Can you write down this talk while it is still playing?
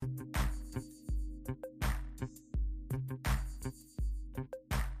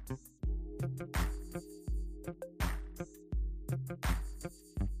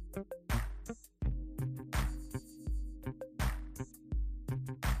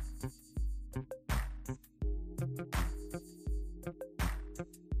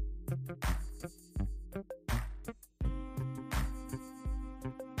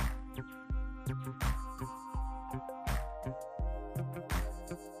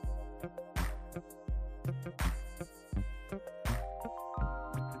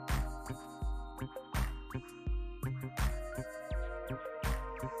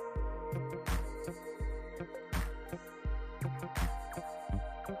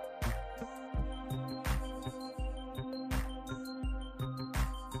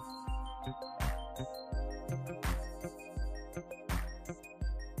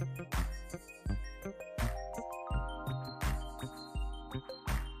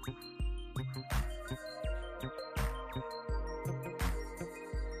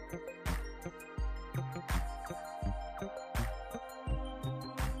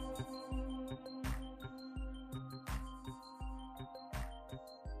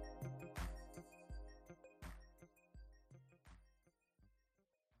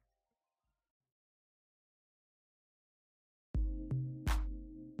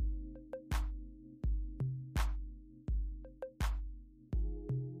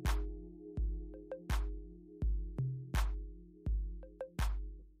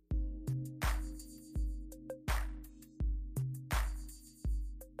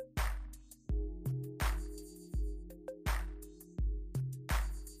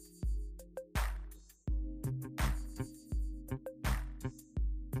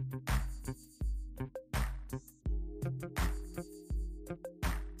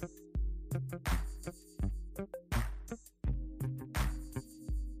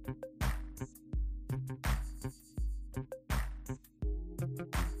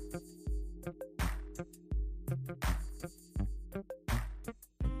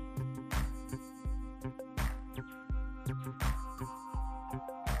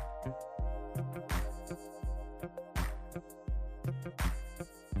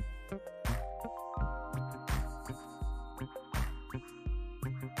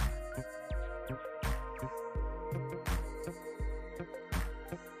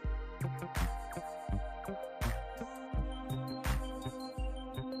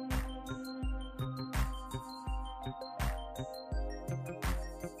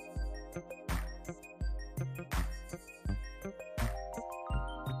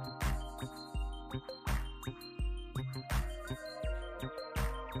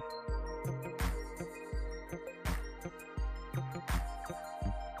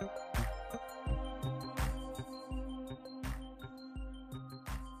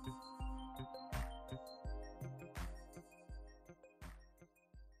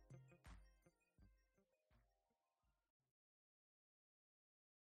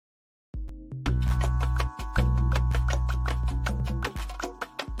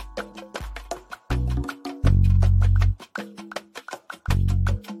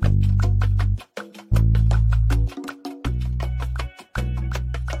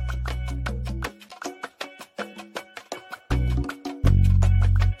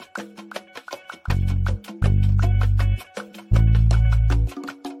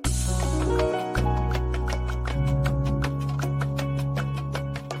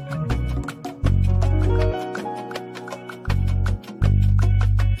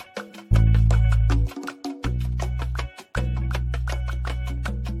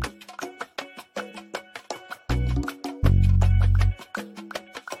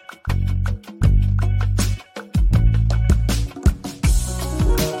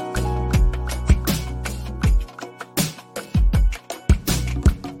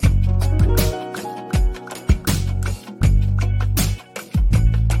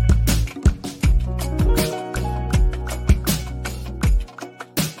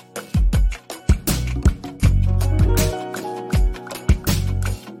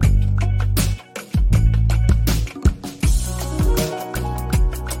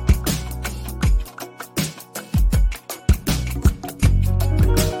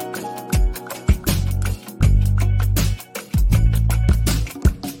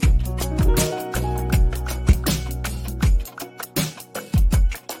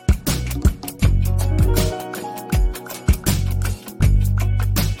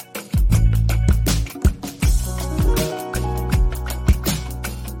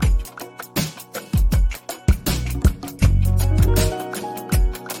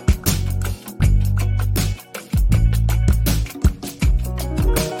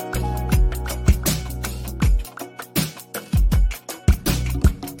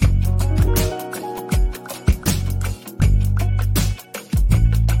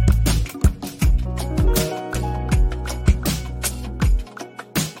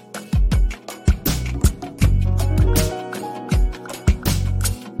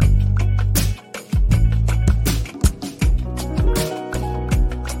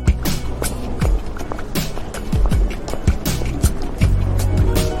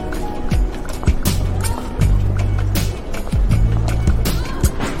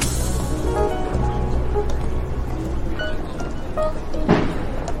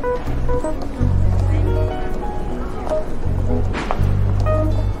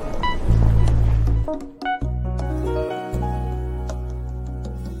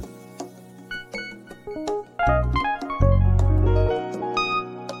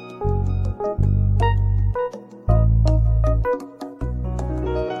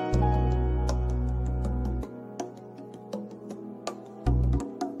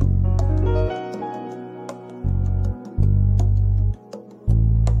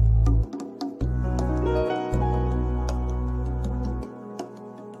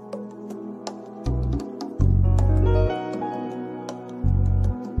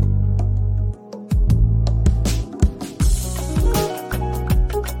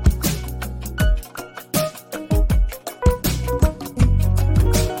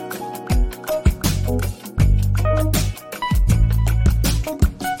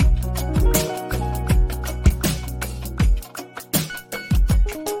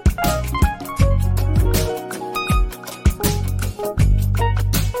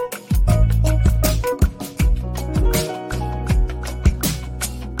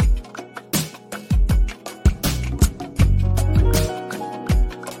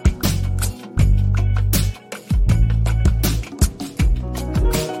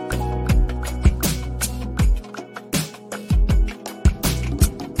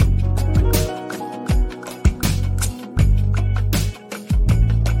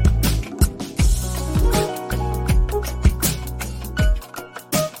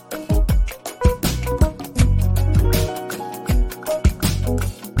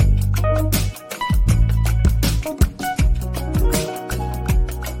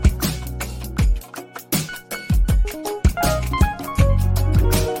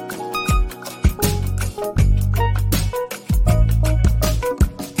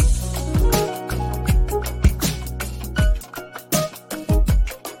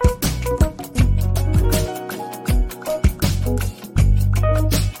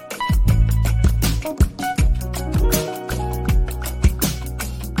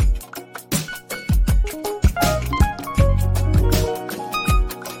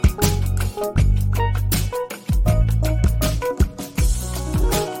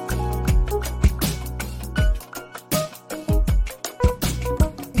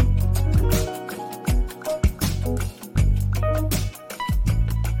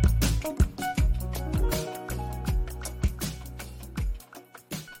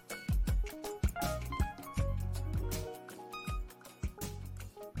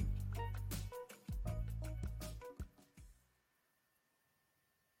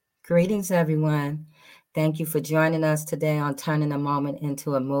Greetings, everyone. Thank you for joining us today on Turning a Moment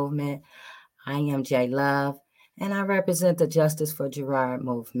into a Movement. I am Jay Love, and I represent the Justice for Gerard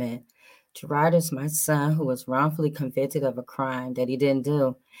movement. Gerard is my son who was wrongfully convicted of a crime that he didn't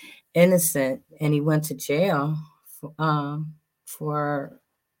do, innocent, and he went to jail for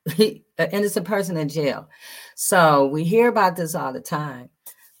an innocent person in jail. So we hear about this all the time.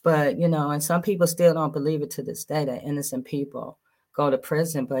 But, and some people still don't believe it to this day that innocent people go to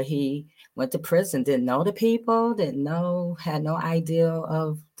prison. But he went to prison, didn't know the people, didn't know, had no idea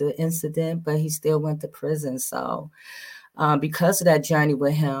of the incident, but he still went to prison. So, because of that journey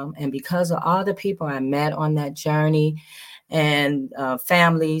with him and because of all the people I met on that journey and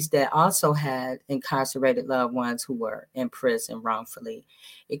families that also had incarcerated loved ones who were in prison wrongfully,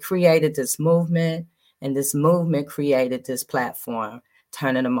 it created this movement, and this movement created this platform,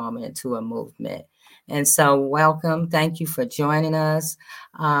 turning a moment into a movement. And so, welcome. Thank you for joining us.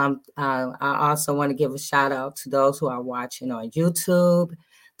 I also want to give a shout out to those who are watching on YouTube,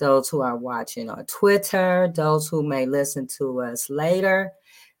 those who are watching on Twitter, those who may listen to us later.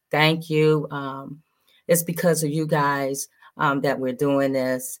 Thank you. It's because of you guys that we're doing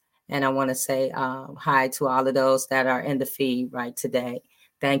this. And I want to say hi to all of those that are in the feed right today.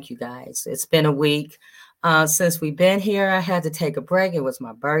 Thank you, guys. It's been a week since we've been here. I had to take a break. It was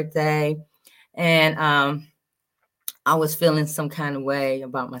my birthday. And I was feeling some kind of way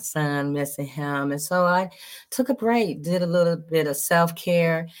about my son, missing him. And so I took a break, did a little bit of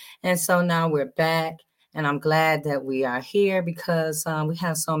self-care. And so now we're back. And I'm glad that we are here because we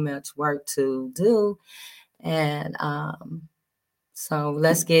have so much work to do. And so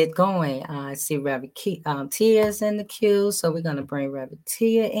let's get going. I see Reverend Tia's in the queue. So we're going to bring Reverend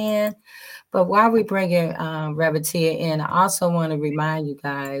Tia in. But while we bring Reverend Tia in, I also want to remind you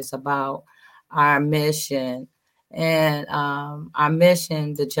guys about our mission. And our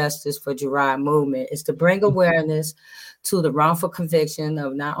mission, the Justice for Gerard movement, is to bring awareness to the wrongful conviction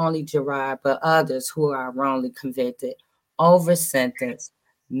of not only Gerard, but others who are wrongly convicted, over sentenced,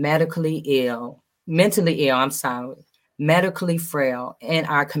 mentally ill, medically frail in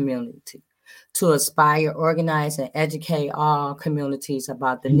our community, to inspire, organize, and educate all communities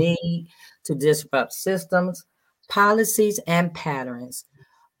about the need to disrupt systems, policies, and patterns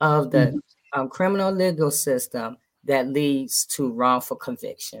of the criminal legal system that leads to wrongful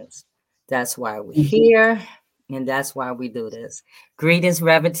convictions. That's why we're here, and that's why we do this. Greetings,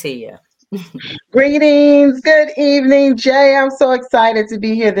 Reverend Tia. Greetings. Good evening, Jay. I'm so excited to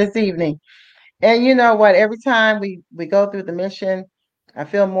be here this evening. And you know what? Every time we go through the mission, I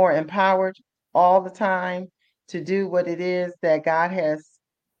feel more empowered all the time to do what it is that God has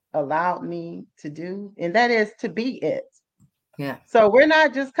allowed me to do, and that is to be it. Yeah. So we're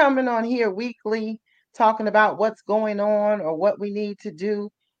not just coming on here weekly talking about what's going on or what we need to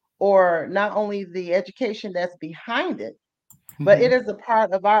do, or not only the education that's behind it, but it is a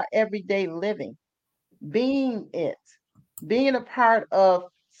part of our everyday living, being it, being a part of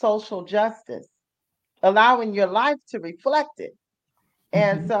social justice, allowing your life to reflect it.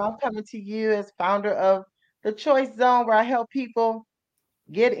 And so I'm coming to you as founder of the Choice Zone, where I help people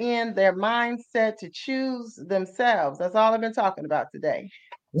get in their mindset to choose themselves. That's all I've been talking about today.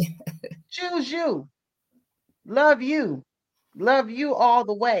 Choose you, love you all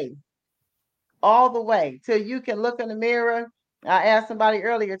the way till you can look in the mirror. I asked somebody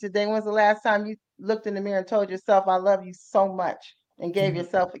earlier today, when's the last time you looked in the mirror and told yourself, I love you so much, and gave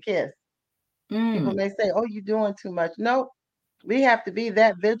yourself a kiss? People may say, oh, you're doing too much. Nope. We have to be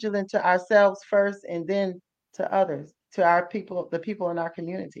that vigilant to ourselves first and then to others, to our people, the people in our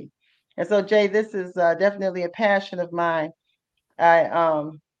community. And so, Jay, this is definitely a passion of mine.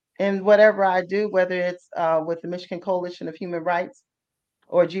 In whatever I do, whether it's with the Michigan Coalition of Human Rights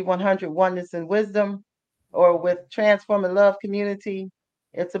or G100 Oneness and Wisdom, or with Transform and Love Community,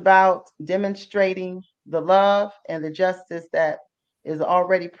 it's about demonstrating the love and the justice that is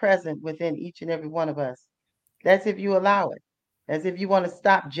already present within each and every one of us. That's if you allow it. As if you want to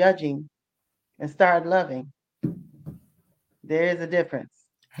stop judging and start loving. There is a difference.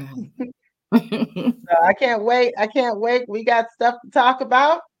 So I can't wait. I can't wait. We got stuff to talk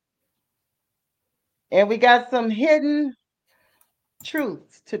about. And we got some hidden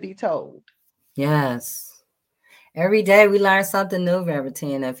truths to be told. Yes. Every day we learn something new,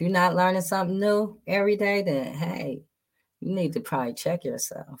 Verity. And if you're not learning something new every day, then hey, you need to probably check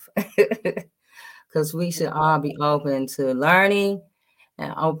yourself. Because we should all be open to learning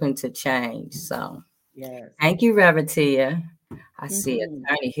and open to change. So Yes. thank you, Reverend Tia. I see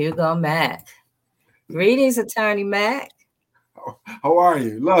Attorney Hugo Mack. Greetings, Attorney Mack. How are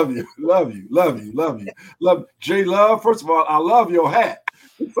you? Love you, love you, love you, love you. Love Jay Love. First of all, I love your hat.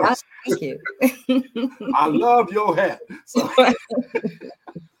 Oh, thank you. I love your hat. So,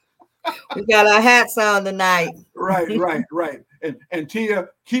 we got our hats on tonight. right. And Tia,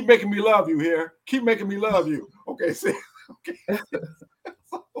 keep making me love you here. Keep making me love you. Okay, see. Okay.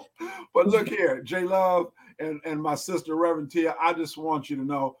 But look here, J Love and my sister Reverend Tia, I just want you to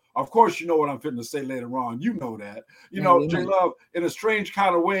know. Of course, you know what I'm fitting to say later on. You know that. You know, J Love, in a strange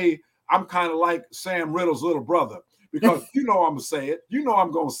kind of way, I'm kind of like Sam Riddle's little brother, because you know I'm gonna say it. You know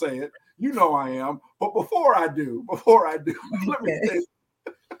I'm gonna say it. You know I am. But before I do, let me say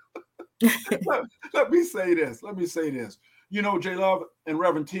let me say this. Let me say this. You know, J Love and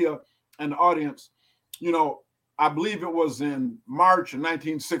Reverend Tia and the audience, you know, I believe it was in March of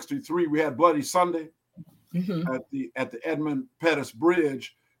 1963, we had Bloody Sunday at the Edmund Pettus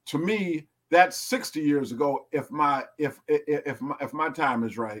Bridge. To me, that's 60 years ago, if my time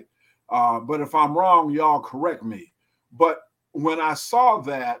is right. But if I'm wrong, y'all correct me. But when I saw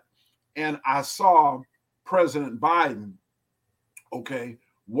that, and I saw President Biden, okay,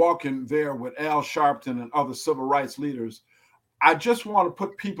 walking there with Al Sharpton and other civil rights leaders, I just want to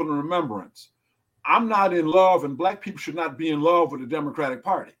put people in remembrance. I'm not in love, and Black people should not be in love with the Democratic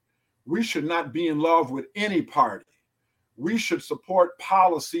Party. We should not be in love with any party. We should support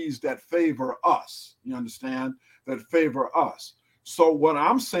policies that favor us. You understand? That favor us. So what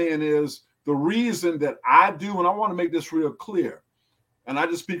I'm saying is, the reason that I do, and I want to make this real clear, and I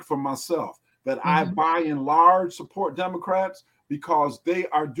just speak for myself, that I by and large support Democrats because they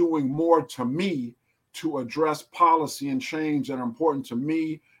are doing more to me to address policy and change that are important to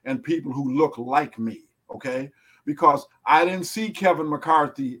me and people who look like me, okay? Because I didn't see Kevin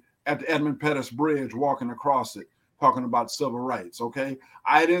McCarthy at the Edmund Pettus Bridge walking across it, talking about civil rights, okay?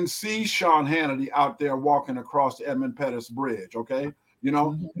 I didn't see Sean Hannity out there walking across the Edmund Pettus Bridge, okay? You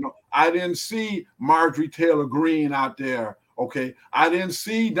know, I didn't see Marjorie Taylor Greene out there, okay? I didn't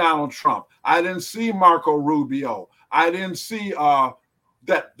see Donald Trump. I didn't see Marco Rubio. I didn't see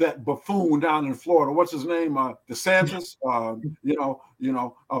that buffoon down in Florida. What's his name? DeSantis.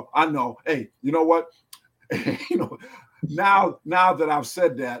 I know. Hey, you know what? Now that I've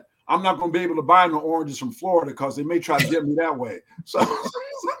said that, I'm not going to be able to buy no oranges from Florida because they may try to get me that way. So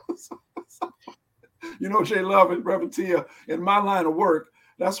J Love and Reverend Tia, in my line of work,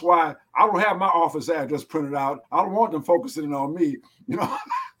 that's why I don't have my office address printed out. I don't want them focusing on me.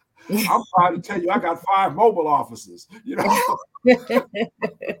 I'm proud to tell you I got 5 mobile offices.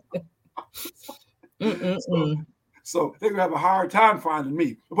 So they're gonna have a hard time finding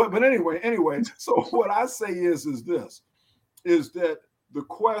me. But anyway. So what I say is this: is that the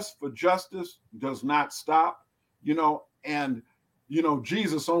quest for justice does not stop. And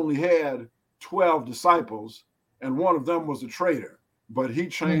Jesus only had 12 disciples, and one of them was a traitor, but he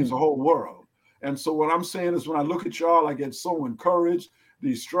changed the whole world. And so what I'm saying is, when I look at y'all, I get so encouraged.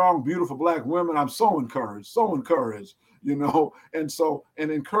 These strong, beautiful Black women, I'm so encouraged, and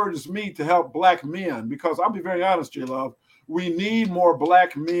encourages me to help Black men, because I'll be very honest, J Love, we need more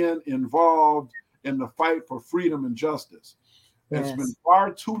Black men involved in the fight for freedom and justice. Yes. It's been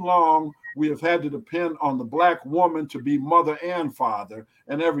far too long we have had to depend on the Black woman to be mother and father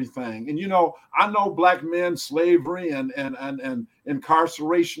and everything. And I know Black men, slavery and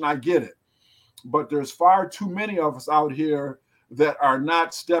incarceration, I get it. But there's far too many of us out here that are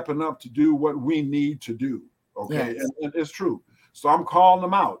not stepping up to do what we need to do. Okay. Yes. And it's true. So I'm calling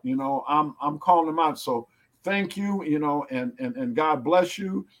them out, I'm calling them out. So thank you, and God bless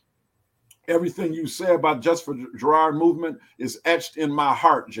you. Everything you say about Just for Gerard movement is etched in my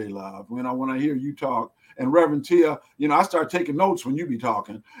heart, J Love. When I hear you talk, and Reverend Tia, I start taking notes when you be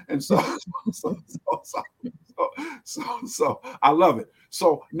talking. And so I love it.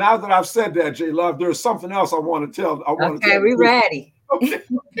 So now that I've said that, J Love, there's something else I want to tell. Okay, we're ready. Okay.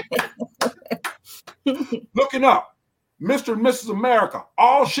 Looking up, Mr. and Mrs. America,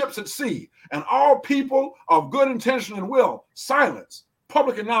 all ships at sea, and all people of good intention and will, silence.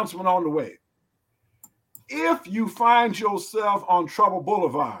 Public announcement on the way. If you find yourself on Trouble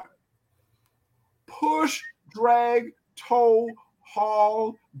Boulevard, push, drag, tow,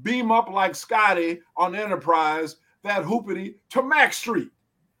 haul, beam up like Scotty on Enterprise, that hoopity, to Mack Street.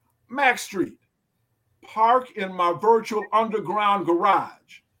 Mack Street. Park in my virtual underground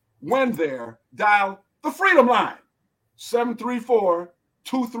garage. When there, dial the Freedom Line,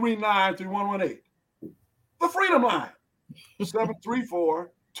 734-239-3118. The Freedom Line,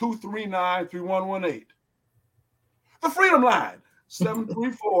 734-239-3118. The Freedom Line,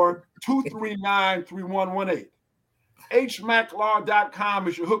 734-239-3118. HMAClaw.com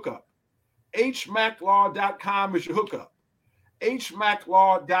is your hookup. HMAClaw.com is your hookup.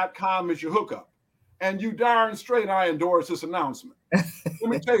 HMAClaw.com is your hookup. And you darn straight I endorse this announcement. Let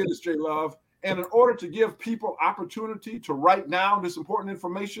me tell you this, J Love. And in order to give people opportunity to write down this important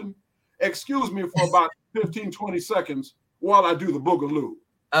information, excuse me for about 15, 20 seconds while I do the boogaloo.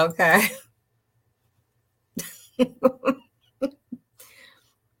 Okay.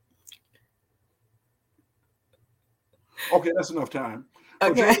 Okay, that's enough time.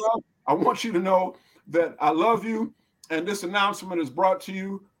 So, Okay. J Love, I want you to know that I love you. And this announcement is brought to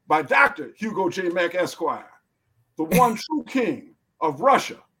you by Dr. Hugo J. Mack Esquire, the one true king of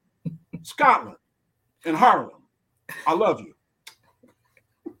Russia, Scotland, and Harlem. I love you.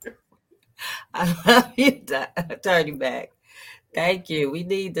 I love you, Attorney Mack. Thank you. We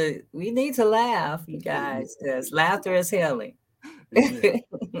need to laugh, you guys. Yes, laughter is healing. Amen.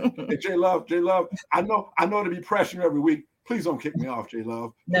 Hey, J Love, I know to be pressing you every week. Please don't kick me off, J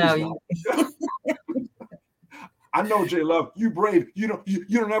Love. Please No, don't. I know, J Love, you brave. You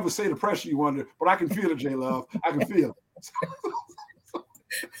don't ever say the pressure you under, but I can feel it, J Love. I can feel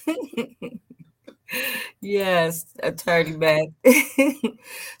it. Yes, Attorney Mack.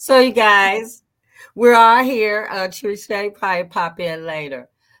 So you guys, we're all here. Trisha probably pop in later.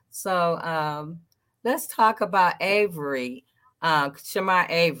 So let's talk about Avery, Shamar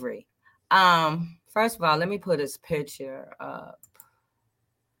Avery. First of all, let me put his picture up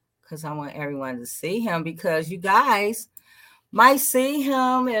because I want everyone to see him, because you guys might see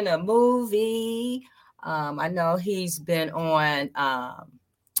him in a movie. I know he's been on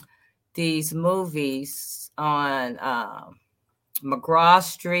these movies on McGraw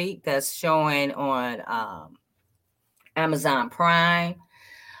Street that's showing on Amazon Prime.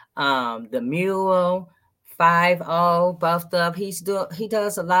 The Mule, 5-0, Buffed Up. He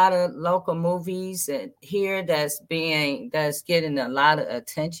does a lot of local movies and here that's getting a lot of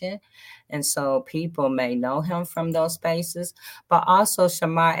attention. And so people may know him from those spaces. But also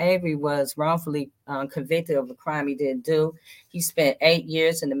Shamar Avery was wrongfully convicted of a crime he didn't do. He spent 8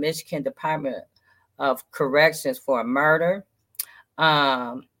 years in the Michigan Department of Corrections for a murder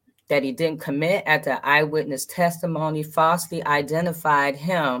that he didn't commit after eyewitness testimony falsely identified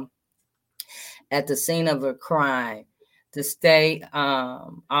him at the scene of a crime. The state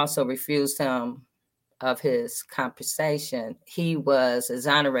also refused him of his compensation. He was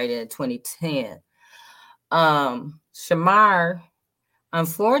exonerated in 2010. Shamar,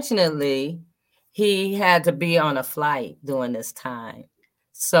 unfortunately, he had to be on a flight during this time.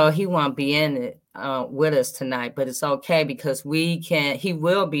 So he won't be in it with us tonight, but it's okay because he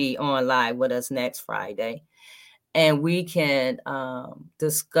will be on live with us next Friday. And we can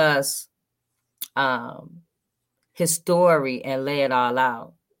discuss his story and lay it all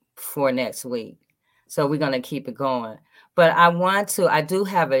out for next week. So we're going to keep it going. But I do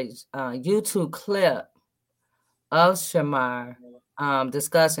have a YouTube clip of Shamar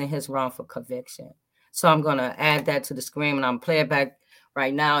discussing his wrongful conviction. So I'm going to add that to the screen and I'm play it back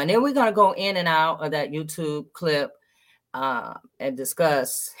right now. And then we're going to go in and out of that YouTube clip and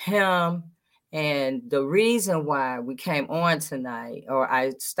discuss him. And the reason why we came on tonight, or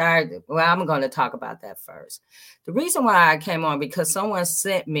I'm going to talk about that first. The reason why I came on, because someone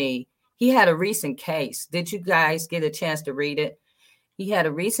sent me, he had a recent case. Did you guys get a chance to read it? He had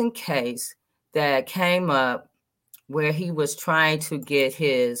a recent case that came up where he was trying to get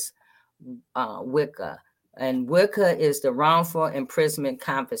his WICA. And WICA is the Wrongful Imprisonment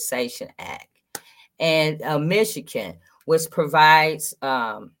Compensation Act. And Michigan, which provides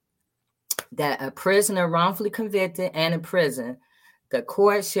that a prisoner wrongfully convicted and in prison, the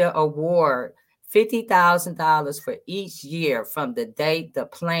court shall award $50,000 for each year from the date the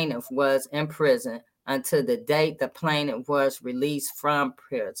plaintiff was in prison until the date the plaintiff was released from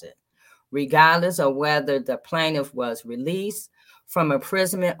prison, regardless of whether the plaintiff was released from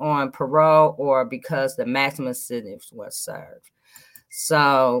imprisonment on parole or because the maximum sentence was served.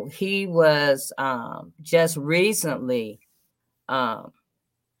 So he was just recently, the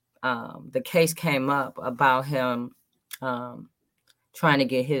case came up about him trying to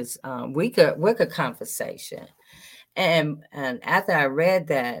get his WICA compensation. And after I read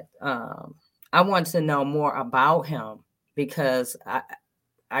that, I wanted to know more about him because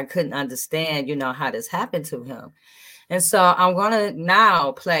I couldn't understand, how this happened to him. And so I'm going to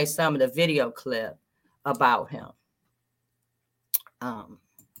now play some of the video clip about him.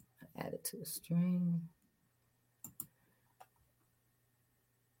 Add it to the stream.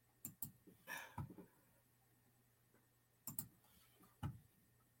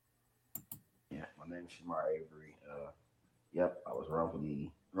 Yeah, my name is Shamar Avery. Yep, I was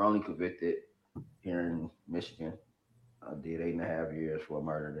wrongly convicted here in Michigan. I did 8.5 years for a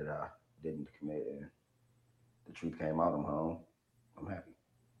murder that I didn't commit, and the truth came out. I'm home. I'm happy.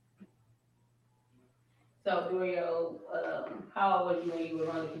 So during your, how old was you when you were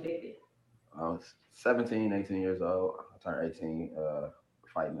wrongly convicted? I was 17, 18 years old. I turned 18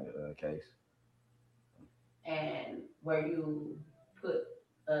 fighting a case. And were you put,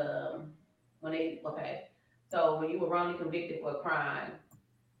 when they, okay, so when you were wrongly convicted for a crime,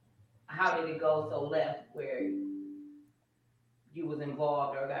 how did it go so left where you was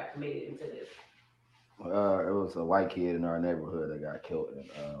involved or got committed into this? It was a white kid in our neighborhood that got killed, and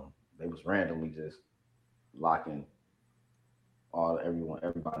they was randomly just locking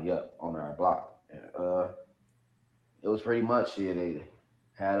everybody up on our block. And, it was pretty much shit. They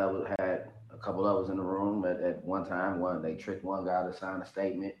had a couple of us in the room at one time. They tricked one guy to sign a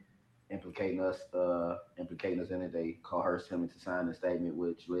statement implicating us in it. They coerced him into signing a statement,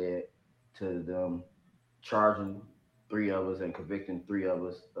 which led to them charging three of us and convicting three of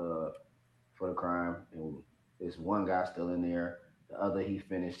us for the crime. And there's one guy still in there. The other, he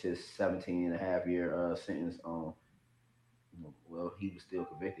finished his 17 and a half year sentence on. Well, he was still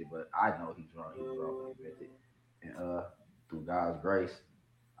convicted, but I know he was wrong. He was wrongly convicted. And through God's grace,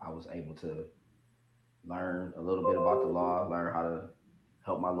 I was able to learn a little bit about the law, learn how to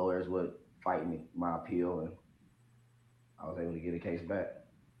help my lawyers with fighting my appeal, and I was able to get a case back.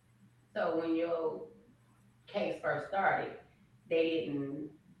 So when your case first started, they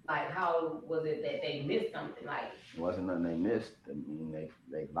didn't, like, how was it that they missed something? Like, it wasn't nothing they missed. I mean,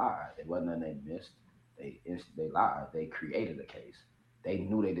 they lied. It wasn't nothing they missed. They lied. They created a case. They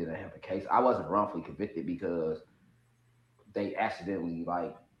knew they didn't have a case. I wasn't wrongfully convicted because they accidentally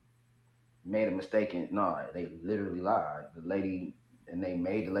made a mistake. And no, they literally lied. They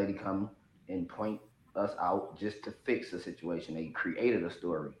made the lady come and point us out just to fix the situation. They created a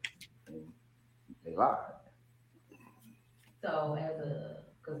story and they lied. So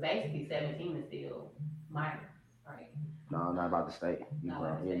because basically 17 is still minor, right? No, not about the state. You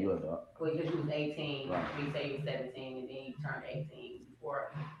adult. Well, because you was 18, right. You say you was 17 and then you turned 18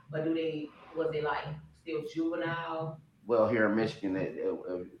 before. But was it like still juvenile? Well, here in Michigan,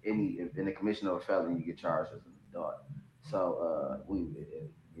 in the commission of a felony, you get charged as an adult. So in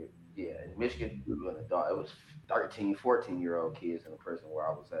Michigan, we were an adult. It was 13, 14-year-old kids in a prison where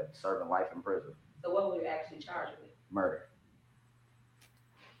I was at serving life in prison. So what were you actually charged with? Murder.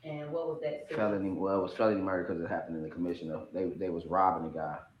 And what was that? Felony. Well, it was felony murder because it happened in the commission of they was robbing the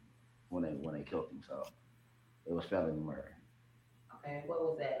guy when they killed him. So it was felony murder. Okay. What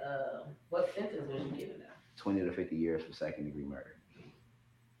was that? What sentence was you given now? 20 to 50 years for second-degree murder.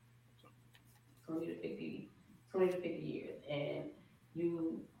 20 to 50 years. And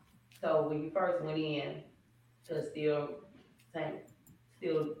so when you first went in to still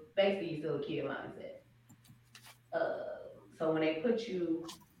basically you still a kid mindset. So when they put you,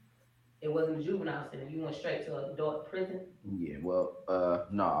 it wasn't a juvenile center, you went straight to adult prison? Yeah, well,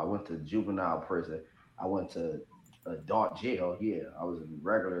 no, I went to juvenile prison. I went to adult jail. Yeah, I was in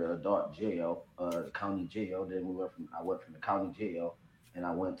regular adult jail, county jail. Then I went from the county jail, and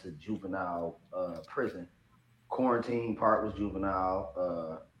I went to juvenile prison. Quarantine part was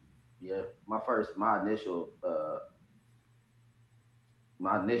juvenile. Yeah, my initial,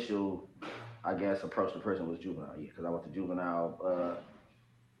 I guess, approach to prison was juvenile. Yeah, because I went to juvenile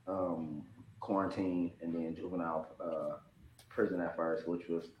quarantine and then juvenile prison at first, which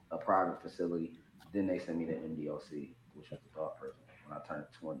was a private facility. Then they sent me to MDOC, which was adult prison, when I turned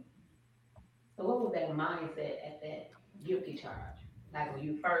 20. So what was that mindset at that guilty charge? Like when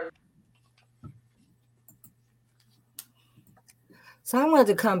you first? So I wanted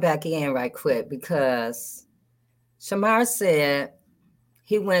to come back in right quick because Shamar said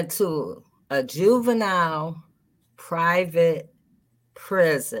he went to a juvenile private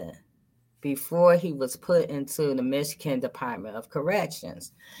prison before he was put into the Michigan Department of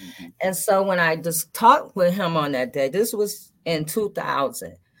Corrections. Mm-hmm. And so when I just talked with him on that day, this was in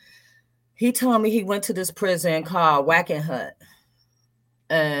 2000, he told me he went to this prison called Wackenhut.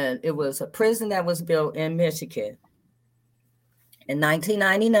 And it was a prison that was built in Michigan in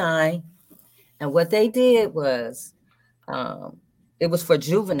 1999. And what they did was, it was for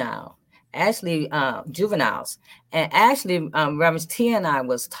juveniles. And actually, Reverend T and I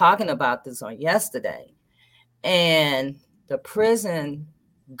was talking about this on yesterday. And the prison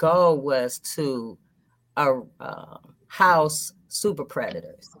goal was to house super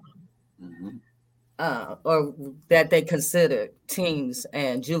predators. Mm-hmm. Or that they considered teens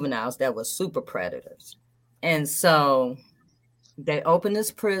and juveniles that were super predators. And so they opened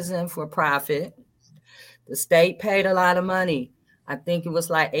this prison for profit. The state paid a lot of money. I think it was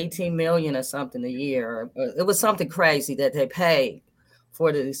like 18 million or something a year. It was something crazy that they paid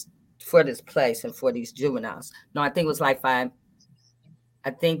for this place and for these juveniles. No, I think it was like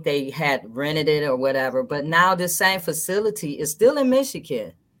I think they had rented it or whatever, but now this same facility is still in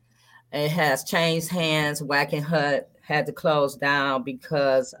Michigan. It has changed hands. Wackenhut had to close down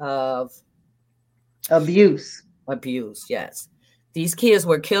because of Abuse. abuse. Yes, these kids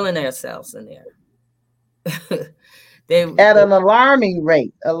were killing themselves in there. They At an alarming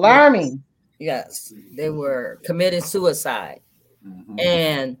rate. Alarming. Yes, they were committing suicide, Mhm.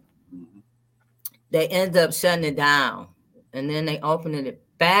 and Mhm. they ended up shutting it down, and then they opened it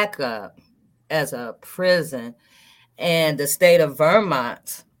back up as a prison, and the state of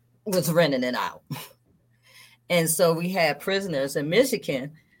Vermont was renting it out. And so we had prisoners in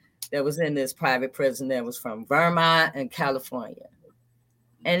Michigan that was in this private prison that was from Vermont and California.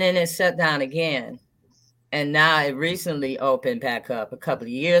 And then it shut down again. And now it recently opened back up a couple of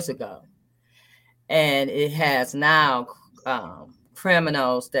years ago. And it has now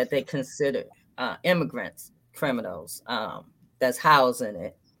criminals that they consider immigrants, criminals that's housing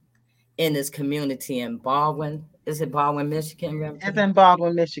it in this community in Baldwin. Is it Baldwin, Michigan? It's in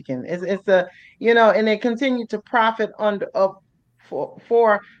Baldwin, Michigan. It's a, you know, and they continue to profit under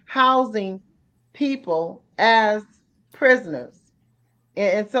for housing people as prisoners.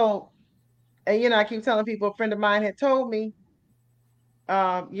 And so, and you know, I keep telling people, a friend of mine had told me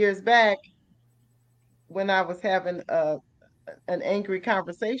years back when I was having an angry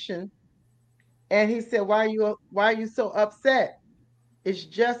conversation, and he said, why are you so upset? It's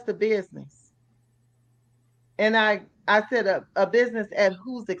just a business. And I said, a business at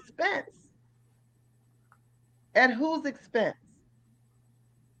whose expense? At whose expense?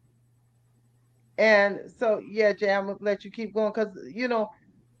 And so, yeah, Jay, I'm gonna let you keep going, because you know,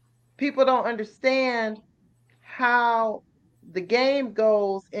 people don't understand how the game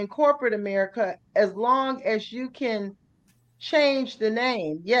goes in corporate America. As long as you can change the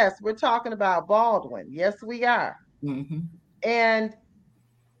name. Yes, we're talking about Baldwin. Yes, we are. Mm-hmm. And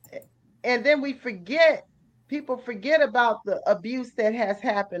then we forget, people forget about the abuse that has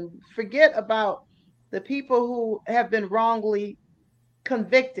happened, forget about the people who have been wrongly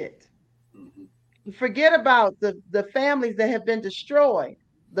convicted. Mhm. Forget about the families that have been destroyed,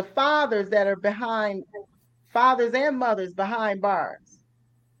 the fathers that are behind, fathers and mothers behind bars,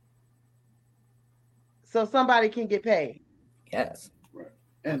 so somebody can get paid. Yes. Right.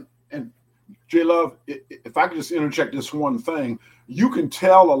 And J Love, if I could just interject this one thing, you can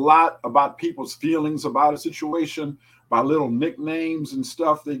tell a lot about people's feelings about a situation by little nicknames and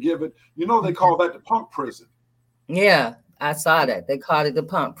stuff they give it. You know, they call that the punk prison. Yeah, I saw that. They called it the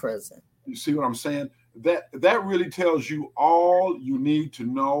punk prison. You see what I'm saying? That really tells you all you need to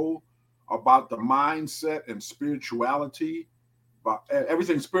know about the mindset and spirituality. But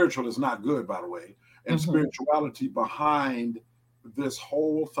everything spiritual is not good, by the way, and Mhm. spirituality behind this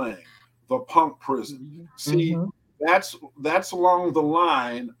whole thing, the punk prison. See, Mhm. that's along the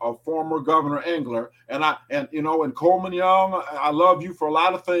line of former Governor Engler, and you know, and Coleman Young. I love you for a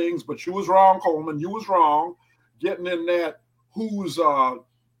lot of things, but you was wrong, Coleman. You was wrong, getting in that whose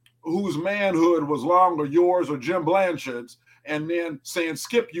manhood was longer, yours or Jim Blanchard's, and then saying,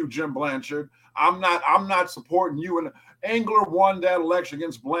 "Skip you, Jim Blanchard. I'm not supporting you." And Engler won that election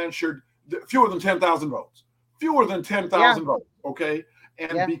against Blanchard, fewer than 10,000 votes. Fewer than 10,000 votes. Okay,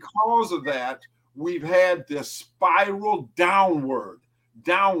 and Yeah. because of that, we've had this spiral downward.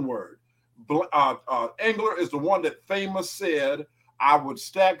 Engler is the one that famous said, "I would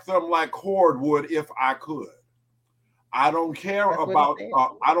stack them like cordwood if I could." I don't care That's what he about said.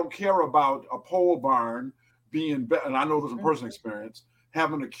 I don't care about a pole barn being better. And I know this from personal experience.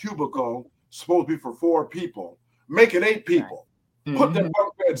 Having a cubicle supposed to be for 4 people, make it 8 people. Put them Mhm.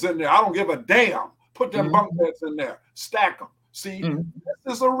 bunk beds in there. I don't give a damn. Put them bunk Mhm. beds in there. Stack them. See, Mhm.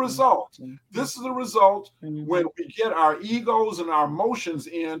 this is a result. This is a result Mhm. when we get our egos and our emotions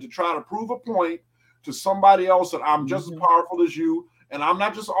in to try to prove a point to somebody else that I'm just as Mhm. powerful as you. And I'm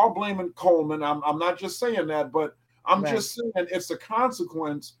not just all blaming Coleman. I'm not just saying that, but I'm Right. just saying it's a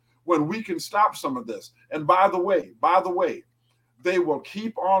consequence when we can stop some of this. And by the way, they will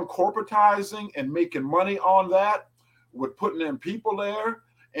keep on corporatizing and making money on that with putting in people there.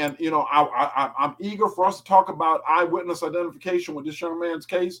 And you know, I'm eager for us to talk about eyewitness identification with this young man's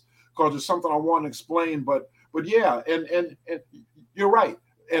case, because it's something I want to explain. But yeah, and you're right.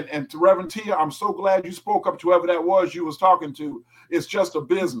 And to Reverend Tia, I'm so glad you spoke up to whoever that was you was talking to. It's just a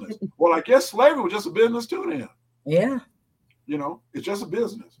business. Well, I guess slavery was just a business too then. Yeah. You know, it's just a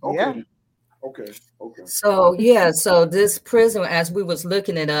business. Okay. Yeah. Then. Okay. So yeah, so this prison, as we was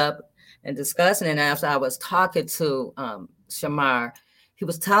looking it up and discussing it after I was talking to Shamar, he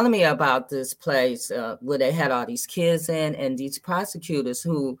was telling me about this place where they had all these kids in, and these prosecutors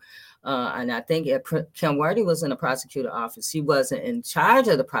who, and I think Kim Worthy was in the prosecutor office. She wasn't in charge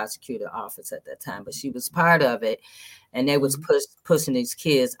of the prosecutor office at that time, but she was part of it, and they was pushing these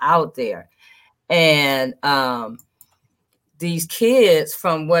kids out there. And these kids,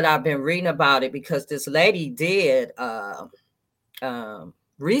 from what I've been reading about it, because this lady did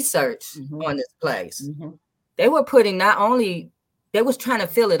research on this place, they were putting they was trying to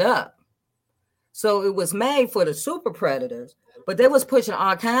fill it up. So it was made for the super predators, but they was pushing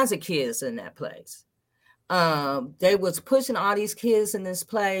all kinds of kids in that place. They was pushing all these kids in this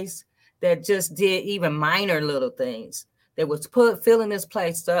place that just did even minor little things. They was filling this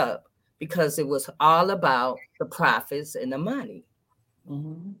place up because it was all about the profits and the money.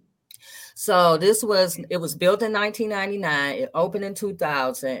 So it was built in 1999. It opened in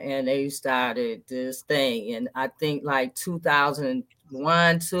 2000, and they started this thing. And I think like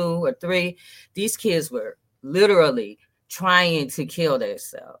 2001, 2, or 3, these kids were literally trying to kill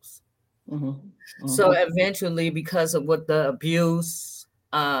themselves. So eventually, because of what the abuse,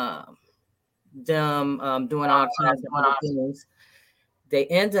 them doing all kinds of things, they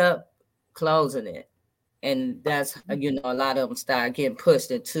end up closing it. And that's, a lot of them start getting pushed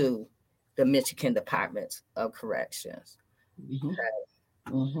into the Michigan Department of Corrections.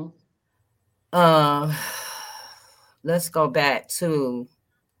 Let's go back to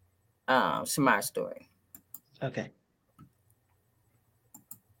Shamar's story. Okay.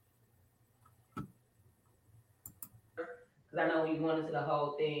 Because I know when you went into the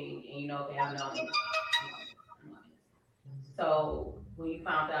whole thing, and okay, I know. So when you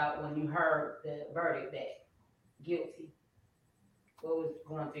found out, when you heard the verdict that guilty, what was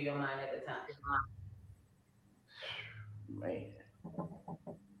going through your mind at the time? Man,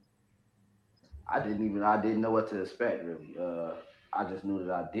 I didn't know what to expect really. I just knew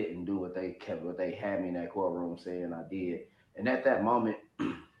that I didn't do what they had me in that courtroom saying I did, and at that moment,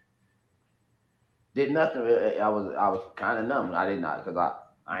 did nothing. I was kind of numb. I did not, because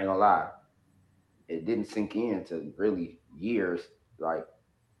I ain't gonna lie, it didn't sink in to really years. Like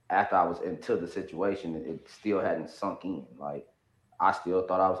after I was into the situation, it still hadn't sunk in. Like I still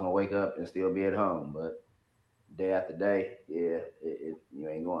thought I was gonna wake up and still be at home, but day after day, yeah, you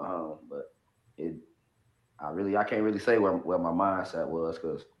ain't going home. But I can't really say where my mindset was,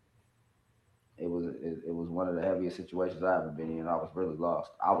 because it was one of the heaviest situations I ever been in. I was really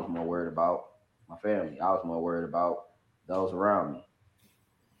lost. I was more worried about my family. I was more worried about those around me.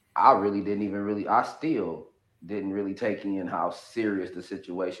 I still didn't really take in how serious the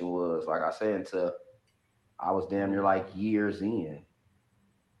situation was. Like I said, until I was damn near like years in.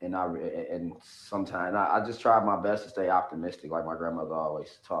 And sometimes I just tried my best to stay optimistic, like my grandmother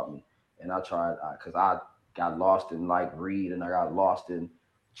always taught me. And I tried, because I got lost in like greed, and I got lost in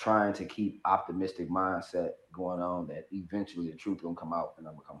trying to keep optimistic mindset going on, that eventually the truth gonna come out and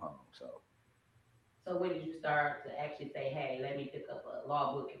I'm gonna come home. So when did you start to actually say, "Hey, let me pick up a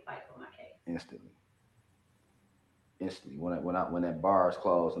law book and fight for my case"? instantly, instantly, when that bars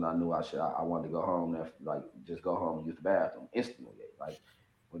closed and I knew I wanted to go home, that like just go home and use the bathroom instantly. Like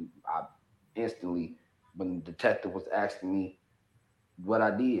when I instantly, when the detective was asking me what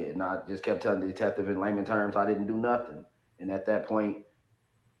I did, and I just kept telling the detective in layman terms I didn't do nothing. And at that point,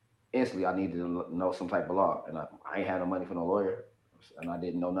 instantly I needed to know some type of law, and I ain't had no money for no lawyer, and I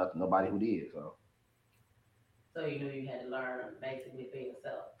didn't know nobody who did. So you knew you had to learn basically for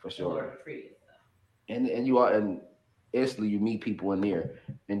yourself, for in order sure, to free yourself. and instantly you meet people in there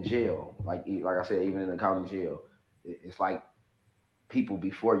in jail, like I said, even in the county jail, it's like people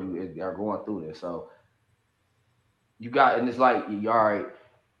before you are going through this. So and it's like you all right.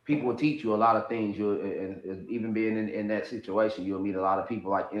 People will teach you a lot of things. And even being in that situation, you'll meet a lot of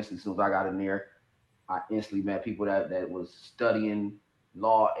people. Like instantly, as soon as I got in there, I instantly met people that was studying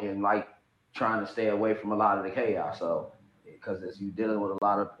law and like trying to stay away from a lot of the chaos. So because as you dealing with a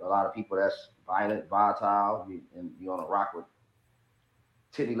lot of people that's violent, volatile, and you on a rock with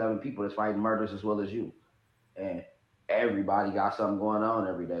 10, 11 people that's fighting murders as well as you, and everybody got something going on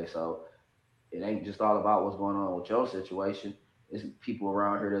every day. So it ain't just all about what's going on with your situation. It's people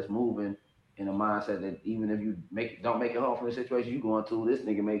around here that's moving in a mindset that even if you don't make it home from the situation you going to, this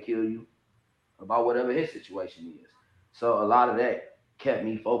nigga may kill you about whatever his situation is. So a lot of that kept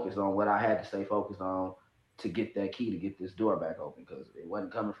me focused on what I had to stay focused on to get that key to get this door back open, because it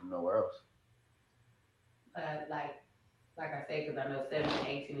wasn't coming from nowhere else. Like I say, because I know 17,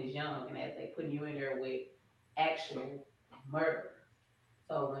 18 is young, and as they putting you in there with actual murder.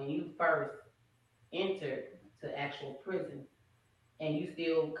 So when you first entered to actual prison, and you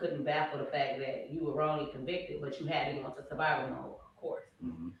still couldn't baffle the fact that you were wrongly convicted, but you had to go into survival mode. course.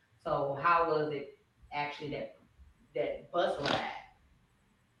 Mm-hmm. So how was it actually that bus ride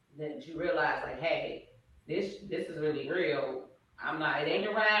that you realized like, hey, this is really real. It ain't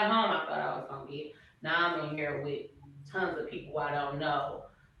the ride home I thought I was gonna get. Now I'm in here with tons of people I don't know,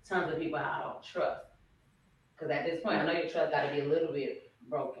 tons of people I don't trust. Because at this point, I know your trust got to be a little bit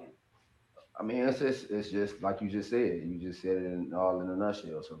broken. I mean, it's just like you just said. You just said it all in a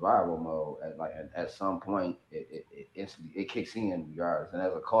nutshell. Survival mode. At some point, it instantly it kicks in regardless. And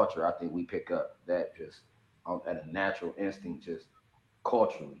as a culture, I think we pick up that just at a natural instinct, just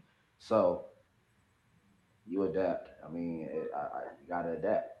culturally. So you adapt. I mean, you gotta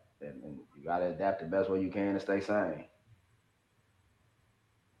adapt, and you gotta adapt the best way you can to stay sane.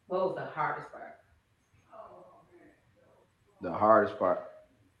 What was the hardest part? The hardest part.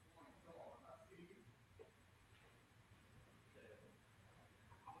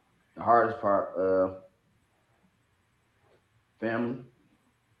 The hardest part. Family.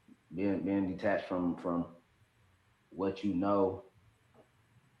 Being detached from what you know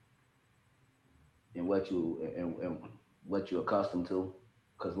and and what you're accustomed to,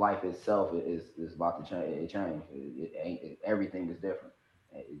 because life itself is about to change. It change. It ain't everything is different.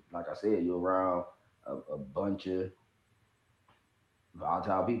 Like I said, you're around a bunch of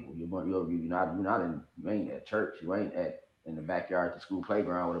volatile people. You ain't at church. You ain't at in the backyard at the school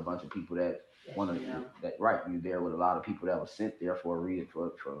playground with a bunch of people that want to that right. You're there with a lot of people that were sent there for a reason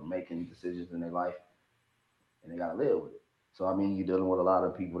for making decisions in their life, and they gotta live with it. So I mean, you're dealing with a lot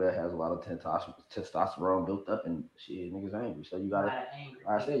of people that has a lot of testosterone built up, and shit, niggas angry. So you gotta,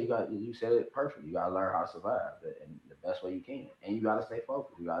 like I said, you said it perfect. You gotta learn how to survive and the best way you can, and you gotta stay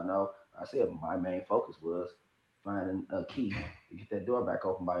focused. You gotta know. Like I said my main focus was finding a key to get that door back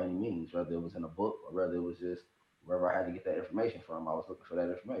open by any means, whether it was in a book or whether it was just wherever I had to get that information from. I was looking for that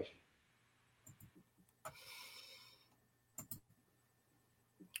information.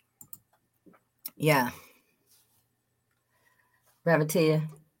 Yeah. Reverend.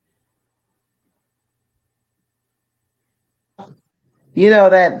 You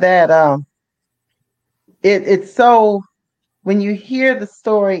know it's so when you hear the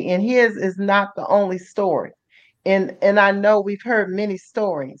story, and his is not the only story. And I know we've heard many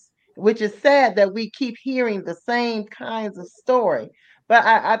stories, which is sad that we keep hearing the same kinds of story. But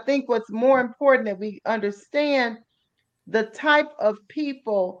I think what's more important that we understand the type of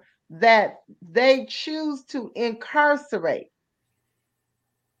people that they choose to incarcerate.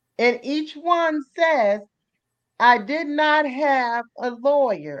 And each one says, I did not have a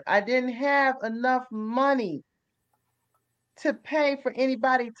lawyer. I didn't have enough money to pay for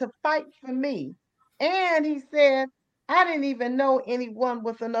anybody to fight for me. And he said, I didn't even know anyone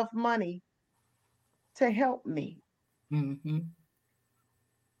with enough money to help me. Mm-hmm.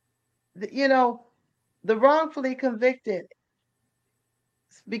 You know, the wrongfully convicted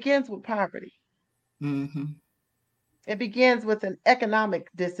begins with poverty. Mm-hmm. It begins with an economic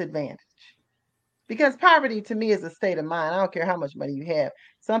disadvantage. Because poverty to me is a state of mind. I don't care how much money you have.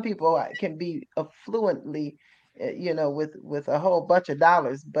 Some people can be affluently, with a whole bunch of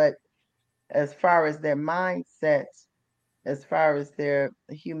dollars, but as far as their mindsets, as far as their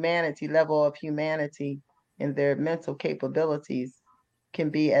humanity, level of humanity, and their mental capabilities can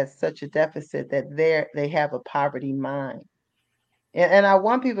be at such a deficit that they have a poverty mind. And I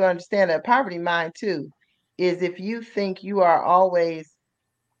want people to understand that poverty mind too is if you think you are always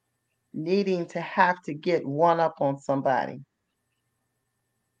needing to have to get one up on somebody,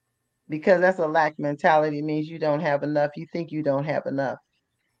 because that's a lack mentality. It means you don't have enough. You think you don't have enough.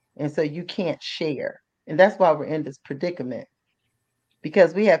 And so you can't share. And that's why we're in this predicament,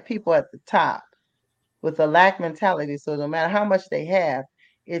 because we have people at the top with a lack mentality. So no matter how much they have,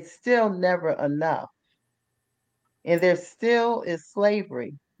 it's still never enough. And there still is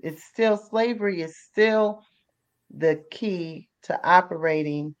slavery. Slavery is still the key to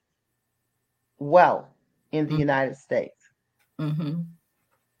operating wealth in the United States. Mm-hmm.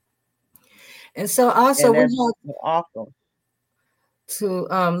 And so also and we that's have awful. to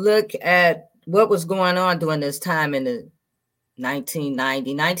look at what was going on during this time in the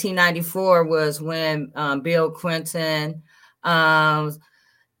 1994 was when Bill Clinton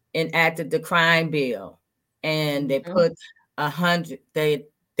enacted the crime bill, and they put 100.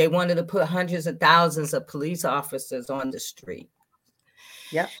 They wanted to put hundreds of thousands of police officers on the street.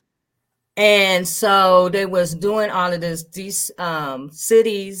 Yep. And so they was doing all of this. These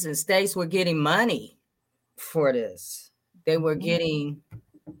cities and states were getting money for this. They were getting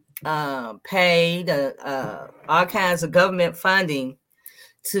paid all kinds of government funding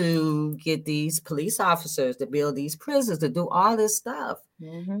to get these police officers, to build these prisons, to do all this stuff.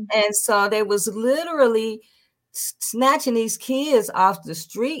 And so they was literally snatching these kids off the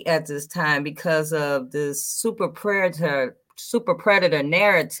street at this time because of this super predator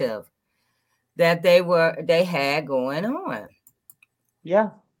narrative that they had going on.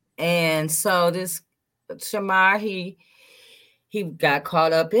 Yeah. And so this Shamar, he got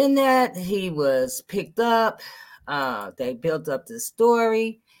caught up in that. He was picked up. They built up this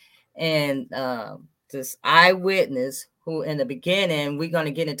story, and this eyewitness who in the beginning, we're going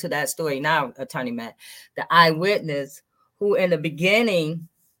to get into that story now, Attorney Matt, the eyewitness who in the beginning,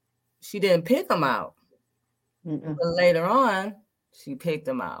 she didn't pick him out. But later on, she picked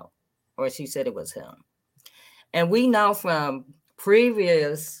him out, or she said it was him. And we know from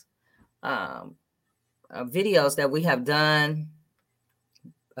previous videos that we have done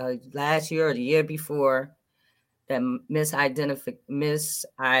last year or the year before, that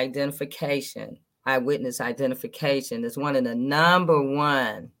misidentification, eyewitness identification is one of the number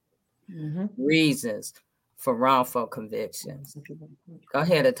one reasons for wrongful convictions. Go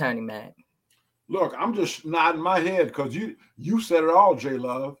ahead, Attorney Mack. Look, I'm just nodding my head because you said it all, J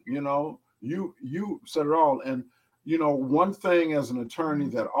Love. You know, you said it all. And you know, one thing as an attorney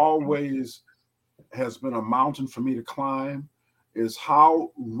that always has been a mountain for me to climb is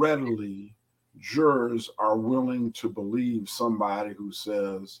how readily jurors are willing to believe somebody who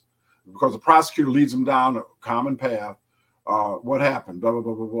says, because the prosecutor leads them down a common path, what happened, blah, blah,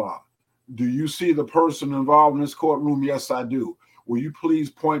 blah, blah, blah. Do you see the person involved in this courtroom? Yes, I do. Will you please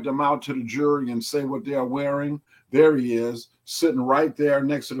point them out to the jury and say what they're wearing? There he is, sitting right there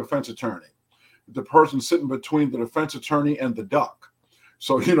next to the defense attorney. The person sitting between the defense attorney and the duck.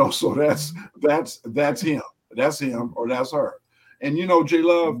 So, you know, so that's him. That's him or that's her. And, you know, J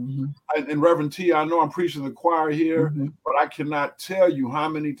Love and Reverend T, I know I'm preaching to the choir here, but I cannot tell you how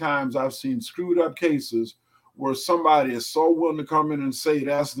many times I've seen screwed up cases where somebody is so willing to come in and say,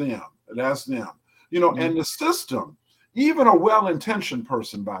 that's them. That's them. You know, and the system, even a well-intentioned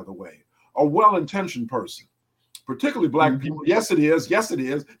person, by the way, a well-intentioned person, particularly Black people. Yes, it is. Yes, it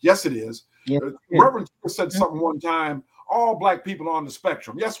is. Yes, it is. Yep. Reverend said something one time, all Black people are on the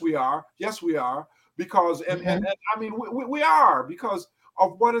spectrum. Yes, we are. Yes, we are. Because, and I mean, we are, because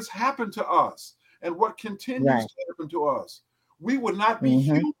of what has happened to us and what continues to happen to us. We would not be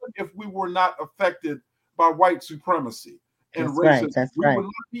human if we were not affected by white supremacy and racism. We would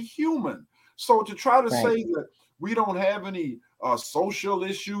not be human. So to try to say that we don't have any social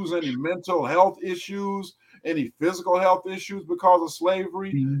issues, any mental health issues, any physical health issues because of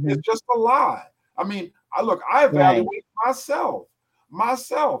slavery is just a lie. I mean, I evaluate myself.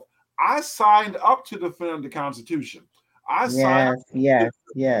 I signed up to defend the Constitution. I signed up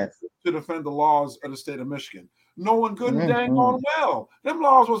to defend the laws of the state of Michigan. Knowing good and dang on well, them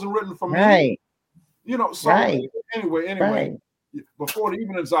laws wasn't written for me. You know, so anyway, before the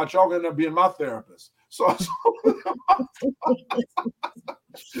evening's out, y'all gonna end up being my therapist. So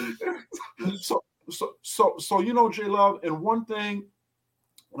you know, J Love, and one thing,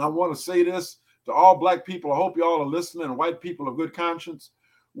 and I want to say this to all Black people, I hope you all are listening, and white people of good conscience.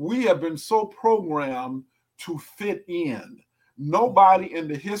 We have been so programmed to fit in. Nobody in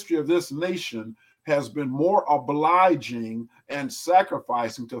the history of this nation has been more obliging and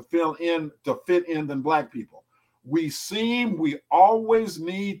sacrificing to fit in than Black people. We always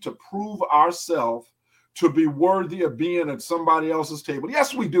need to prove ourselves to be worthy of being at somebody else's table.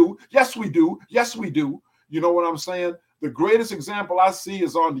 Yes, we do. Yes, we do. Yes, we do. You know what I'm saying? The greatest example I see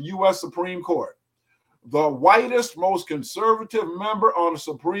is on the U.S. Supreme Court. The whitest, most conservative member on the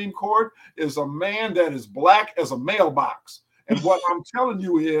Supreme Court is a man that is Black as a mailbox. And what I'm telling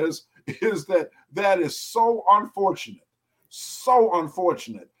you is that is so unfortunate. So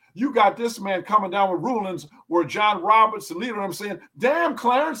unfortunate. You got this man coming down with rulings where John Roberts, the leader, I'm saying, damn,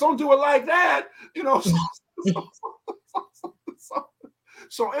 Clarence, don't do it like that. You know,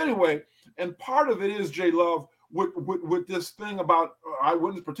 so anyway, and part of it is, J Love, with this thing about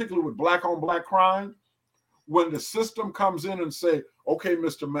eyewitness, particularly with Black on Black crime, when the system comes in and say, okay,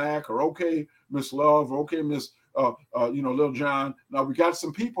 Mr. Mack, or okay, Miss Love, or okay, Miss Lil John, now we got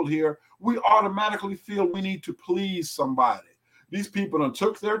some people here, we automatically feel we need to please somebody. These people done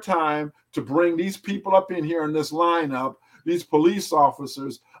took their time to bring these people up in here in this lineup, these police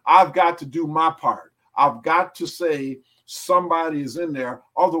officers. I've got to do my part. I've got to say somebody is in there.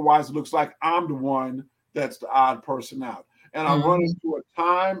 Otherwise, it looks like I'm the one that's the odd person out. And I run into it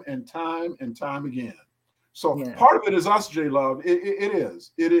time and time and time again. So part of it is us, J Love. It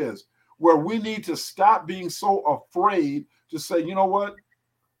is where we need to stop being so afraid to say, you know what?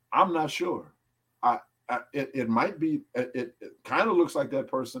 I'm not sure. It might be. It kind of looks like that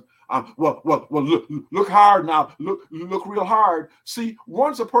person. Well, look hard now. Look real hard. See,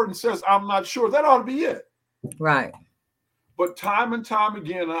 once a person says, "I'm not sure," that ought to be it. Right. But time and time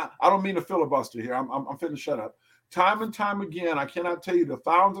again, I don't mean to filibuster here. I'm finna shut up. Time and time again, I cannot tell you the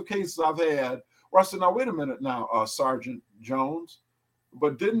thousands of cases I've had where I said, now, wait a minute now, Sergeant Jones,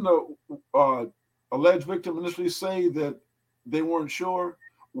 but didn't the alleged victim initially say that they weren't sure?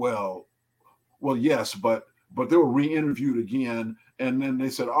 Well, yes, but they were re-interviewed again, and then they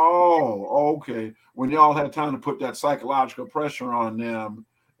said, "Oh, okay." When y'all had time to put that psychological pressure on them,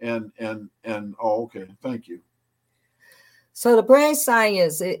 and oh, okay, thank you. So the brain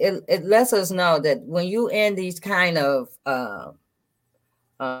science, it lets us know that when you in these kind of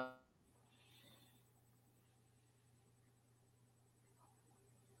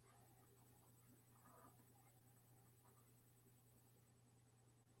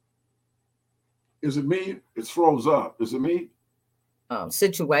Is it me? It froze up. Is it me?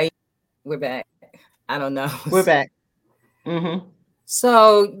 situation, we're back. I don't know. We're back. Mm-hmm.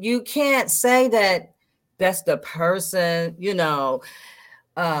 So you can't say that that's the person, you know.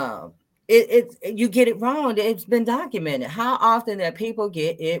 You get it wrong. It's been documented how often that people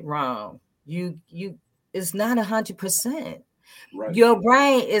get it wrong. It's not 100%. Right. Your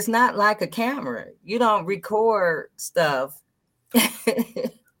brain is not like a camera. You don't record stuff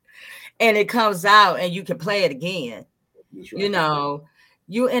and it comes out and you can play it again. Right. You know,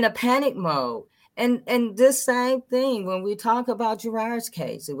 you're in a panic mode. And this same thing, when we talk about Gerard's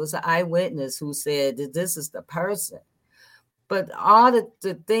case, it was an eyewitness who said that this is the person. But all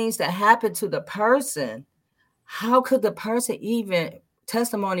the things that happened to the person, how could the person even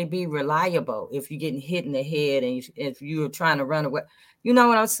testimony be reliable if you're getting hit in the head and if you're trying to run away? You know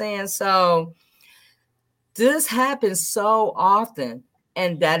what I'm saying? So this happens so often.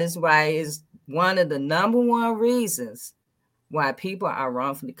 And that is why it's one of the number one reasons why people are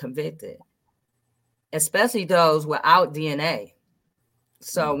wrongfully convicted, especially those without DNA.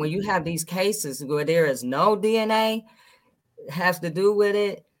 So when you have these cases where there is no DNA has to do with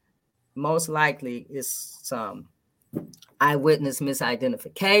it, most likely it's some eyewitness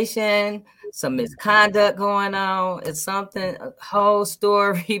misidentification, some misconduct going on. It's something, a whole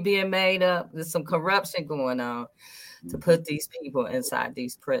story being made up. There's some corruption going on to put these people inside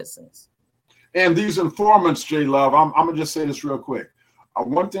these prisons. And these informants, J Love, I'm gonna just say this real quick.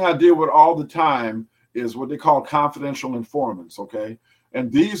 One thing I deal with all the time is what they call confidential informants, okay?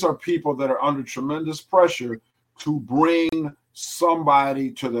 And these are people that are under tremendous pressure to bring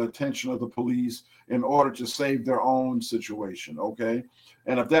somebody to the attention of the police in order to save their own situation, okay?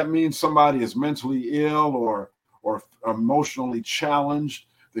 And if that means somebody is mentally ill or emotionally challenged,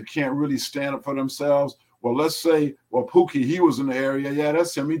 that can't really stand up for themselves, well, let's say, well, Pookie, he was in the area. Yeah,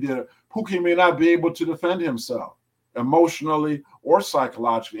 that's him. He did it. Pookie may not be able to defend himself emotionally or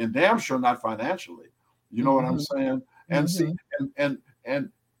psychologically, and damn sure not financially. You know what I'm saying? And see, and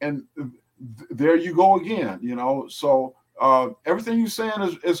there you go again. You know, so everything you're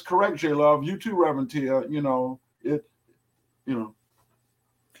saying is correct, J Love. You too, Reverend Tia. You know it. You know.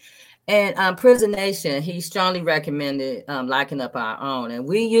 And Prison Nation, he strongly recommended Locking Up Our Own. And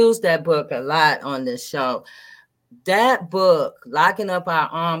we use that book a lot on this show. That book, Locking Up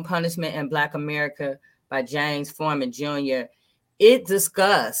Our Own, Punishment in Black America by James Forman Jr., it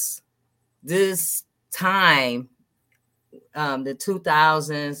discussed this time, the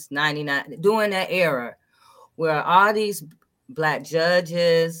 2000s, 99, during that era, where all these Black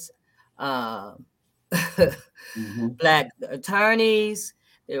judges, Black attorneys,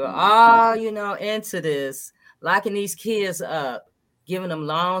 they were all, you know, into this, locking these kids up, giving them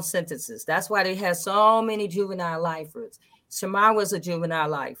long sentences. That's why they had so many juvenile lifers. Shamar was a juvenile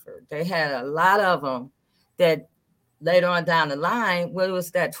lifer. They had a lot of them that later on down the line, what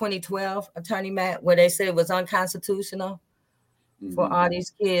was that 2012, Attorney Matt, where they said it was unconstitutional for all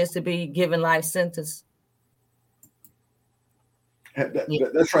these kids to be given life sentence.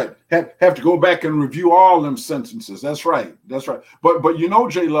 That's right. Have to go back and review all them sentences. That's right. That's right. But you know,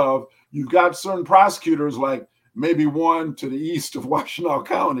 J Love, you've got certain prosecutors, like maybe one to the east of Washtenaw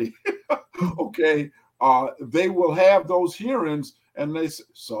County. Okay, they will have those hearings, and they say,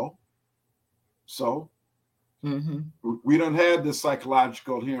 so we done had this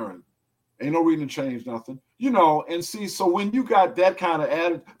psychological hearing. Ain't no reason to change nothing, you know. And see, so when you got that kind of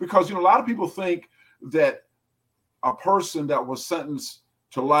added, because you know a lot of people think that a person that was sentenced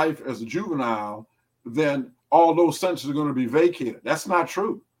to life as a juvenile, then all those sentences are going to be vacated. That's not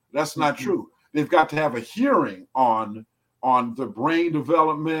true. That's not true. They've got to have a hearing on the brain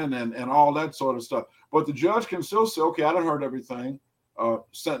development and all that sort of stuff. But the judge can still say, okay, I done heard everything,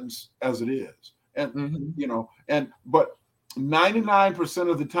 sentence as it is. And, you know, but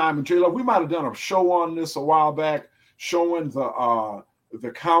 99% of the time, and J Love, we might have done a show on this a while back, showing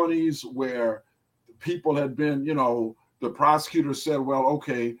the counties where people had been, the prosecutor said, well,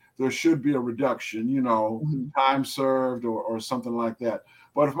 okay, there should be a reduction, time served or something like that.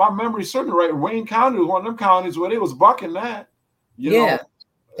 But if my memory serves me right, Wayne County was one of them counties where they was bucking that. They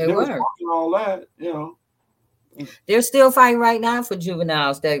was bucking all that, They're still fighting right now for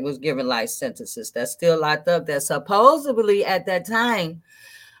juveniles that was given life sentences. That's still locked up. That supposedly at that time,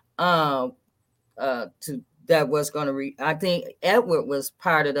 that was going to I think Edward was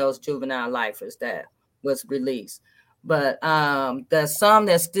part of those juvenile lifers that was released. But there's some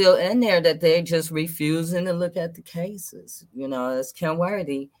that's still in there that they just refusing to look at the cases. It's Kim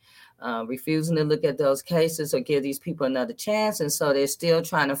Worthy refusing to look at those cases or give these people another chance. And so they're still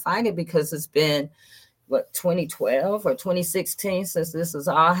trying to fight it because it's been, 2012 or 2016 since this is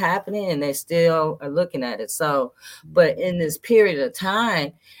all happening, and they still are looking at it. So, but in this period of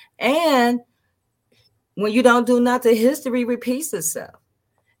time, and when you don't do nothing, history repeats itself.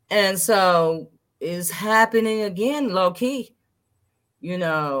 And so it's happening again, low key. They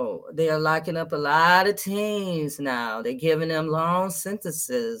are locking up a lot of teens now. They're giving them long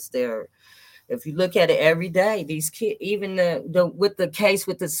sentences. If you look at it every day, these kids, even with the case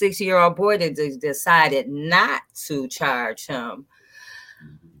with the 6-year-old boy that they decided not to charge him,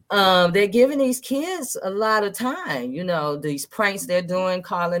 they're giving these kids a lot of time. These pranks they're doing,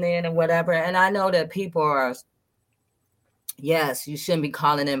 calling in and whatever. And I know that people are, yes, you shouldn't be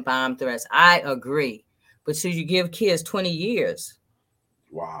calling in bomb threats. I agree. But should you give kids 20 years?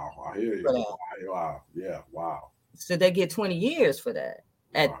 Wow, I hear you. Wow, yeah, wow. Should they get 20 years for that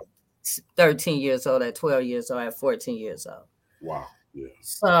at 13 years old, at 12 years old, at 14 years old? Wow, yeah.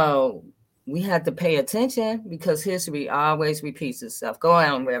 So we have to pay attention because history always repeats itself. Go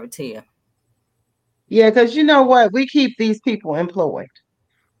on, Reverend Tia. Yeah, because you know what? We keep these people employed.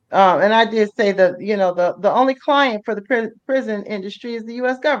 And I did say that, the only client for the prison industry is the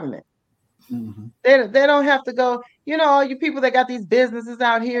U.S. government. Mm-hmm. They don't have to go, all you people that got these businesses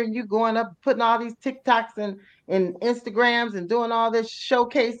out here and you going up, putting all these TikToks and Instagrams and doing all this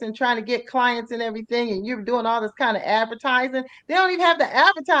showcase and trying to get clients and everything. And you're doing all this kind of advertising. They don't even have to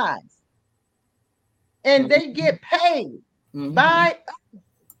advertise. And they get paid by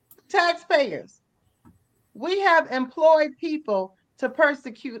taxpayers. We have employed people to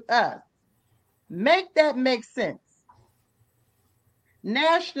persecute us. Make that make sense.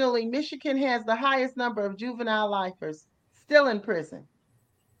 Nationally, Michigan has the highest number of juvenile lifers still in prison.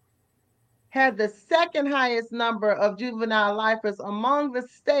 Had the second highest number of juvenile lifers among the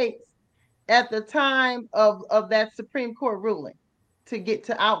states at the time of that Supreme Court ruling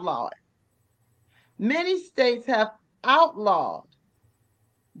to outlaw it. Many states have outlawed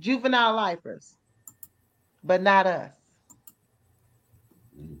juvenile lifers, but not us.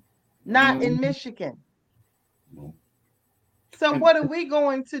 Not in Michigan. So what are we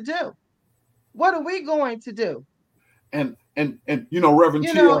going to do? What are we going to do? And Reverend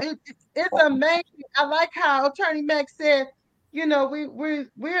Tia, it's amazing. I like how Attorney Mack said, we're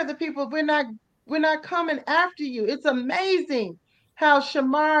the people. We're not coming after you. It's amazing how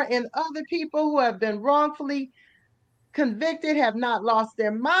Shamar and other people who have been wrongfully convicted have not lost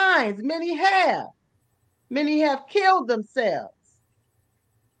their minds. Many have. Many have killed themselves.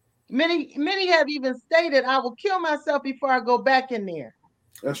 Many have even stated, I will kill myself before I go back in there.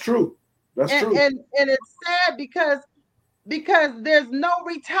 That's true. That's true. And it's sad because there's no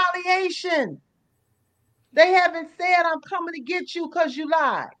retaliation. They haven't said, I'm coming to get you because you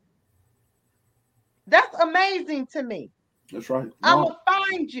lied. That's amazing to me. That's right. No. I'm going to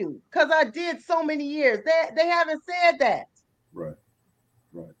find you because I did so many years. They haven't said that. Right.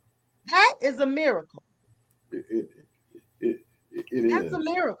 That is a miracle. It That's is a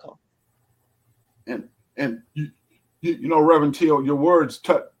miracle. And Reverend Teal, your words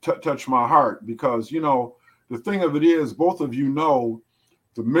touch my heart because the thing of it is, both of you know,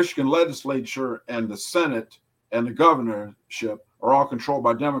 the Michigan legislature and the Senate and the governorship are all controlled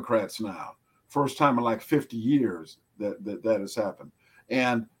by Democrats now. First time in like 50 years that has happened,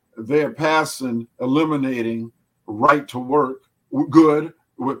 and they're eliminating right to work, good,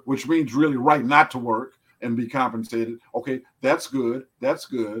 which means really right not to work and be compensated. Okay, that's good.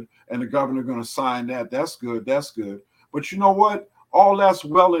 And the governor going to sign that. That's good. But you know what? All that's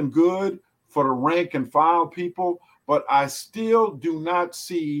well and good for the rank and file people, but I still do not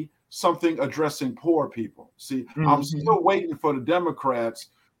see something addressing poor people. See, I'm still waiting for the Democrats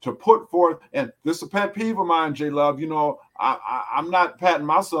to put forth, and this is a pet peeve of mine, J Love. I'm not patting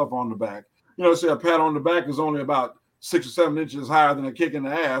myself on the back. Say a pat on the back is only about 6 or 7 inches higher than a kick in the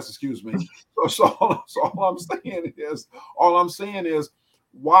ass, excuse me. So all I'm saying is,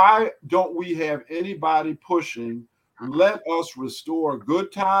 why don't we have anybody pushing Let us restore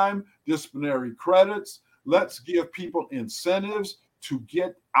good time, disciplinary credits. Let's give people incentives to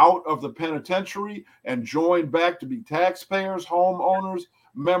get out of the penitentiary and join back to be taxpayers, homeowners,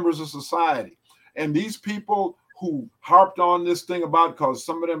 members of society. And these people who harped on this thing about, because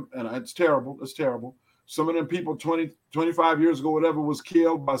some of them, and it's terrible, some of them people 20, 25 years ago, whatever, was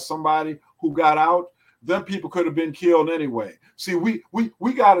killed by somebody who got out. Them people could have been killed anyway. See, we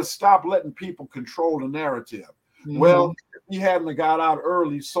got to stop letting people control the narrative. Mm-hmm. Well, if he hadn't got out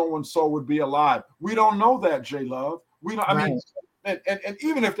early, so-and-so would be alive. We don't know that, J Love. We don't, I mean, and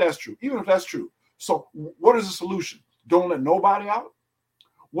even if that's true, so what is the solution? Don't let nobody out?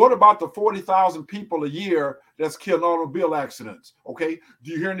 What about the 40,000 people a year that's killed in automobile accidents? Okay.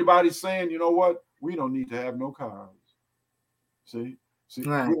 Do you hear anybody saying, you know what? We don't need to have no cars. See,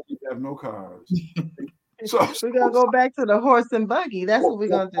 right. We don't need to have no cars. So we're gonna go back to the horse and buggy. That's what we're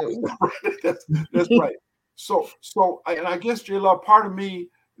gonna do. That's right. So, and I guess, J Love, part of me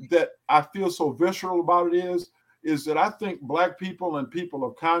that I feel so visceral about it is that I think Black people and people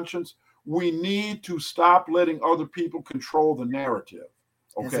of conscience, we need to stop letting other people control the narrative.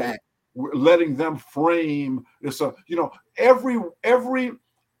 Okay, exactly. We're letting them frame this. Every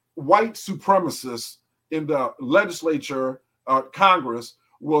white supremacist in the legislature, Congress,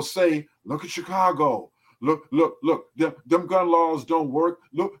 will say, "Look at Chicago. Look. Them gun laws don't work.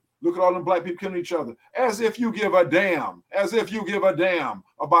 Look at all them Black people killing each other." As if you give a damn. As if you give a damn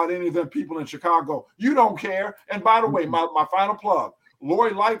about any of them people in Chicago. You don't care. And by the way, my final plug: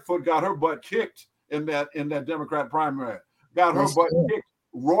 Lori Lightfoot got her butt kicked in that Democrat primary. Got her butt kicked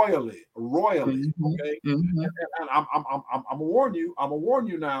royally. Mm-hmm. Okay. Mm-hmm. And I'm gonna warn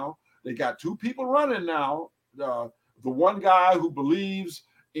you now. They got two people running now. The one guy who believes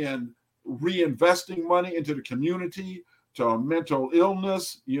in reinvesting money into the community, to mental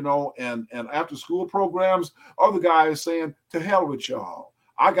illness, and after school programs. Other guy is saying, to hell with y'all.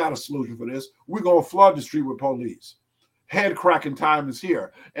 I got a solution for this. We're gonna flood the street with police. Head cracking time is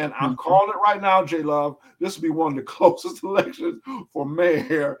here. And I'm calling it right now, J Love. This will be one of the closest elections for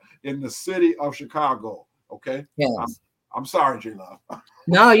mayor in the city of Chicago. Okay. Yes. I'm sorry, J Love.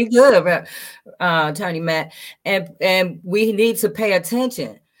 No, you good, Attorney Matt. And we need to pay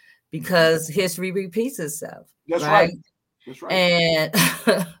attention because history repeats itself. That's right. That's right. And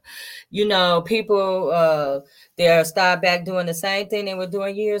people they'll start back doing the same thing they were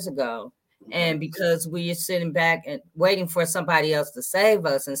doing years ago. And because we are sitting back and waiting for somebody else to save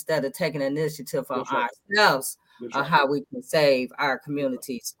us instead of taking initiative on ourselves on how we can save our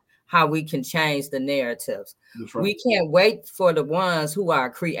communities, how we can change the narratives. Right. We can't wait for the ones who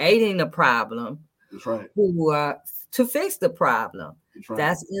are creating the problem, who are to fix the problem.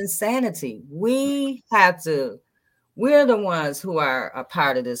 That's insanity. We're the ones who are a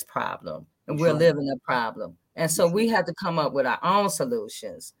part of this problem, and we're living the problem. And so we have to come up with our own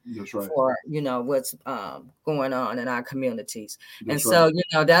solutions for, what's going on in our communities. That's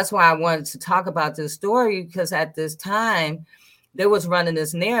why I wanted to talk about this story, because at this time, they was running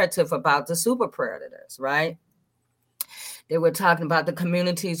this narrative about the super predators, right? They were talking about the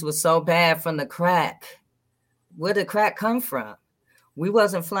communities was so bad from the crack. Where did crack come from? We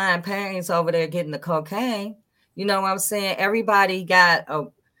wasn't flying planes over there getting the cocaine. You know what I'm saying? Everybody got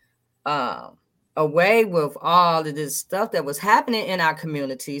away with all of this stuff that was happening in our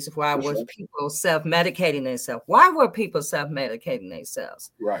communities. Why was people self-medicating themselves? Why were people self-medicating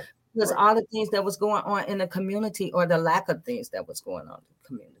themselves? Right. Because all the things that was going on in the community, or the lack of things that was going on in the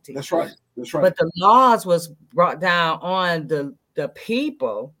community. That's right. But the laws was brought down on the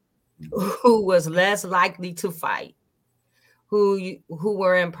people who was less likely to fight, who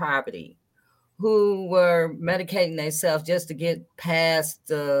were in poverty, who were medicating themselves just to get past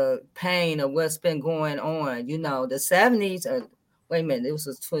the pain of what's been going on. The 70s, it was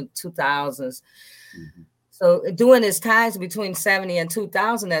the 2000s. Mm-hmm. So during this times between 70 and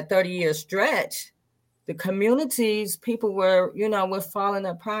 2000, that 30-year stretch, the communities, people were falling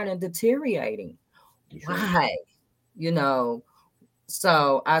apart and deteriorating. Why?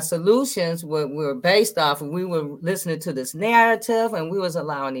 So our solutions were based off of, we were listening to this narrative, and we was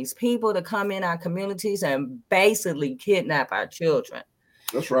allowing these people to come in our communities and basically kidnap our children.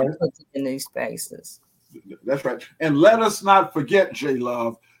 That's right. Put them in these spaces. That's right. And let us not forget, J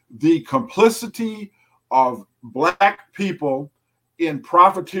Love, the complicity of Black people in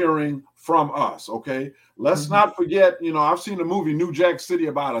profiteering from us. Okay. Let's not forget, I've seen the movie New Jack City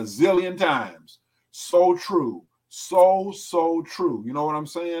about a zillion times. So true. So true. You know what I'm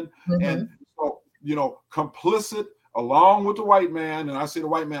saying? Mm-hmm. And so, complicit along with the white man. And I say the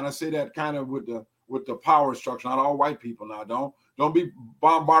white man, I say that kind of with the power structure. Not all white people now. Don't be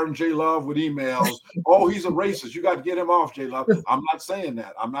bombarding J Love with emails. Oh, he's a racist. You got to get him off, J Love. I'm not saying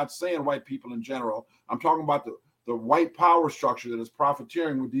that. I'm not saying white people in general. I'm talking about the white power structure that is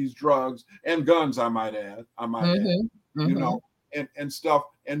profiteering with these drugs and guns, I might add. You know, and stuff.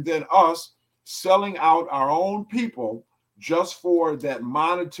 And then us selling out our own people just for that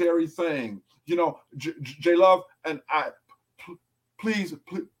monetary thing. You know, J Love, and please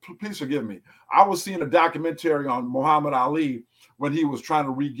forgive me. I was seeing a documentary on Muhammad Ali when he was trying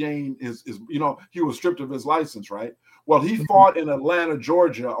to regain his you know, he was stripped of his license, right? Well, he fought in Atlanta,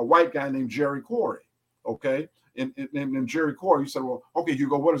 Georgia, a white guy named Jerry Corey, okay? And Jerry Corey, you said, well, okay,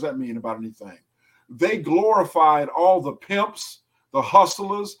 Hugo, what does that mean about anything? They glorified all the pimps, the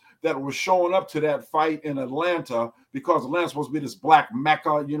hustlers that were showing up to that fight in Atlanta, because Atlanta's supposed to be this black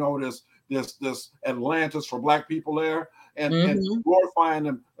mecca, you know, this Atlantis for black people there. And glorifying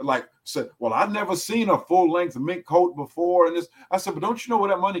them, like said, well, I've never seen a full-length mink coat before. And this, I said, but don't you know where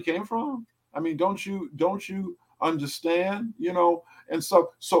that money came from? I mean, don't you understand? You know, and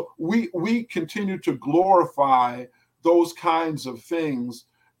so we continue to glorify those kinds of things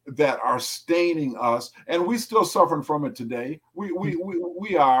that are staining us, and we still suffering from it today.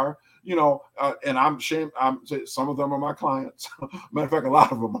 We are, you know, and I'm ashamed. Some of them are my clients. Matter of fact, a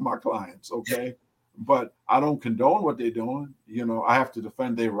lot of them are my clients. Okay. But I don't condone what they're doing. You know, I have to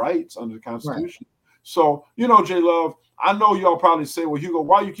defend their rights under the Constitution. Right. So, you know, J Love, I know y'all probably say, well, Hugo,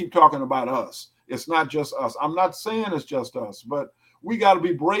 why you keep talking about us? It's not just us. I'm not saying it's just us, but we got to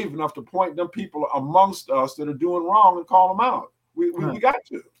be brave enough to point them people amongst us that are doing wrong and call them out. We got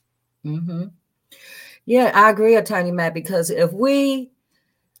to. Yeah, I agree, Attorney Matt, because if we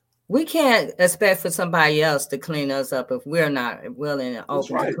can't expect for somebody else to clean us up if we're not willing and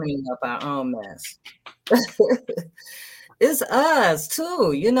open to clean up our own mess. It's us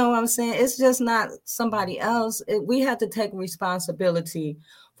too. You know what I'm saying? It's just not somebody else. We have to take responsibility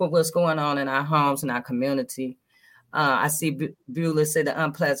for what's going on in our homes and our community. I see Beulah say the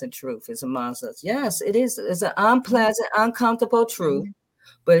unpleasant truth is amongst us. Yes, it is. It's an unpleasant, uncomfortable truth,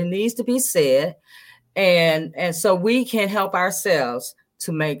 but it needs to be said. And so we can help ourselves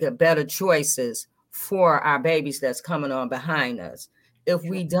to make better choices for our babies that's coming on behind us. If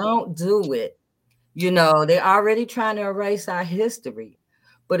we don't do it, you know, they're already trying to erase our history.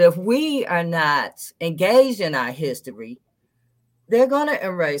 But if we are not engaged in our history, they're going to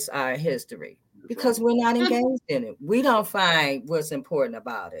erase our history because we're not engaged in it. We don't find what's important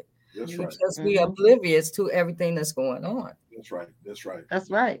about it. Because we're oblivious to everything that's going on. That's right.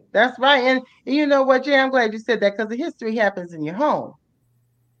 And you know what, Jay, I'm glad you said that, because the history happens in your home.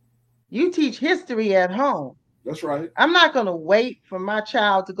 You teach history at home. That's right. I'm not going to wait for my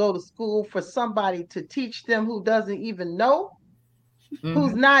child to go to school for somebody to teach them who doesn't even know,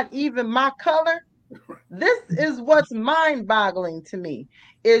 who's not even my color. This is what's mind-boggling to me,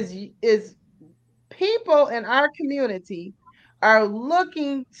 is people in our community are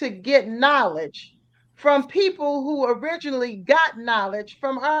looking to get knowledge from people who originally got knowledge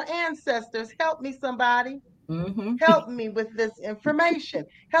from our ancestors. Help me, somebody. Help me with this information.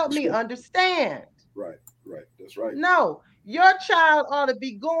 Help me understand. Right. That's right. No, your child ought to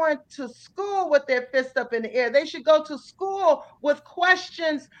be going to school with their fist up in the air. They should go to school with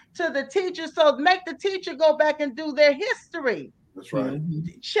questions to the teacher. So make the teacher go back and do their history. That's right.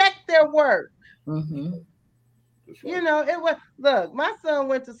 Check their work. That's right. You know, it was, look, my son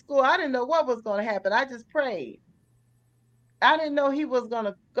went to school. I didn't know what was going to happen. I just prayed. I didn't know he was going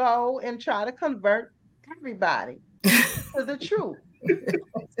to go and try to convert everybody to the truth.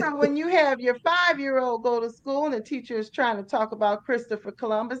 So when you have your 5-year-old go to school and the teacher is trying to talk about Christopher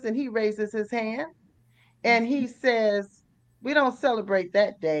Columbus, and he raises his hand and he says, we don't celebrate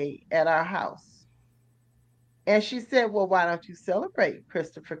that day at our house. And she said, well, why don't you celebrate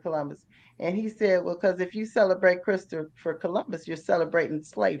Christopher Columbus? And he said, well, because if you celebrate Christopher Columbus, you're celebrating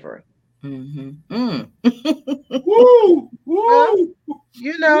slavery. Woo! Well,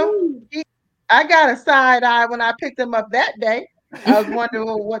 you know, I got a side eye when I picked him up that day. I was wondering,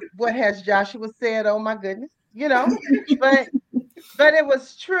 well, what has Joshua said? Oh my goodness, you know. But it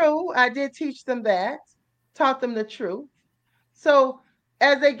was true. I did teach them that, taught them the truth. So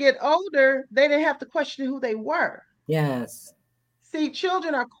as they get older, they didn't have to question who they were. Yes. See,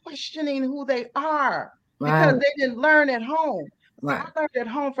 children are questioning who they are because they didn't learn at home. Right. I learned at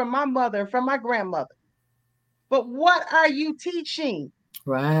home from my mother and from my grandmother. But what are you teaching?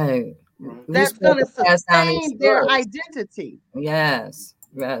 Right. That's going to sustain their identity. Yes.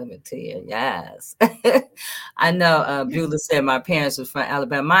 Relevant to you. Yes. I know Beulah said my parents were from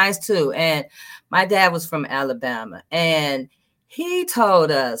Alabama. Mine too. And my dad was from Alabama. And he told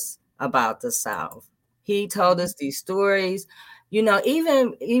us about the South. He told us these stories. you know,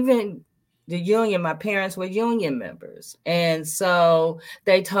 even the union, my parents were union members. And so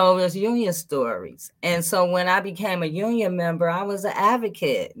they told us union stories. And so when I became a union member, I was an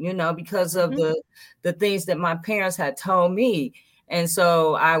advocate, you know, because of the things that my parents had told me. And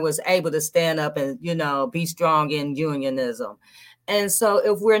so I was able to stand up and, you know, be strong in unionism. And so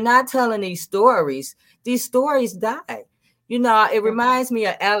if we're not telling these stories die. You know, it reminds me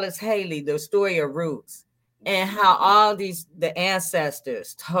of Alice Haley, the story of Roots, and how all the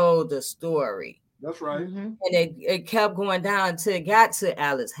ancestors told the story. That's right. And it kept going down until it got to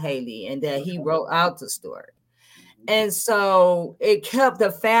Alice Haley, and that he wrote out the story. And so it kept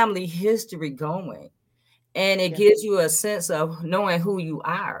the family history going. And it gives you a sense of knowing who you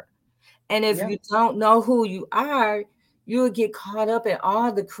are. And if you don't know who you are, you'll get caught up in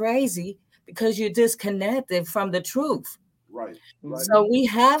all the crazy because you're disconnected from the truth. Right. So we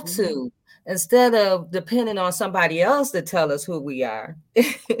have to, instead of depending on somebody else to tell us who we are,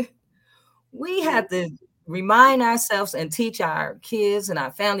 we have to remind ourselves and teach our kids and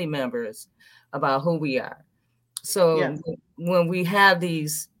our family members about who we are. So when we have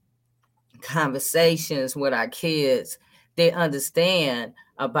these conversations with our kids, they understand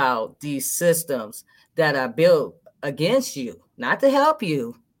about these systems that are built against you, not to help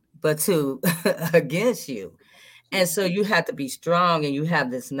you, but to against you. And so you have to be strong, and you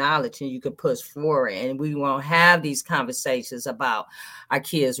have this knowledge, and you can push forward. And we won't have these conversations about our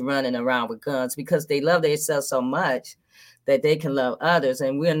kids running around with guns, because they love themselves so much that they can love others.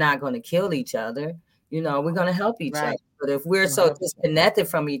 And we're not going to kill each other. You know, we're going to help each other. But if we're so disconnected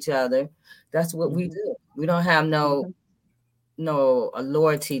from each other, that's what we do. We don't have no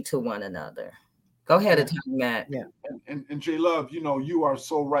loyalty to one another. Go ahead, Matt. Yeah. And J Love, you know, you are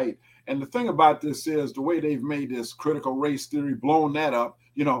so right. And the thing about this is the way they've made this critical race theory, blown that up.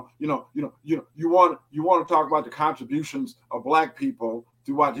 You want to talk about the contributions of Black people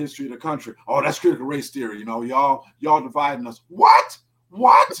throughout the history of the country. Oh, that's critical race theory. You know, y'all dividing us. What?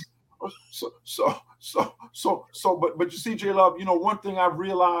 But you see, J Love, you know, one thing I've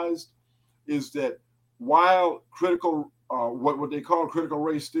realized is that while critical, what they call critical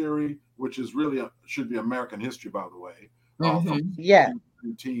race theory, which is really should be American history, by the way, from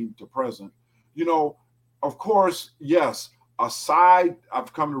 19 to present, you know, of course, yes. Aside,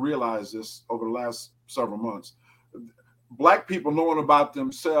 I've come to realize this over the last several months. Black people knowing about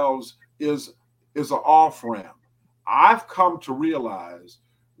themselves is an off ramp. I've come to realize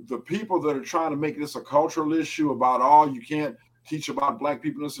the people that are trying to make this a cultural issue about, you can't teach about Black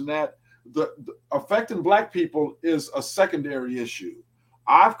people, this and that, the affecting Black people is a secondary issue.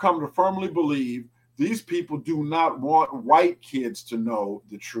 I've come to firmly believe these people do not want white kids to know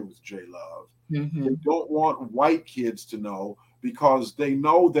the truth, J Love. They don't want white kids to know, because they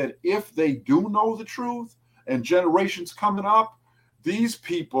know that if they do know the truth, and generations coming up, these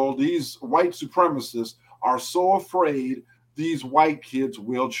people, these white supremacists, are so afraid these white kids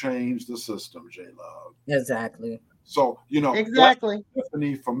will change the system, J Love. Exactly. So, you know, exactly. That's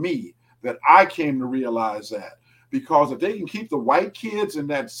epiphany for me that I came to realize that, because if they can keep the white kids in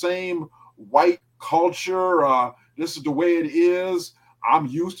that same white culture, this is the way it is. I'm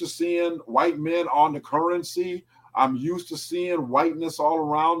used to seeing white men on the currency. I'm used to seeing whiteness all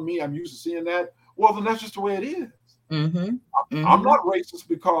around me. I'm used to seeing that. Well, then that's just the way it is. I'm not racist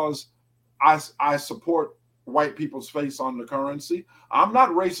because I support white people's face on the currency. I'm not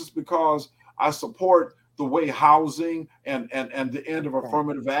racist because I support the way housing and the end of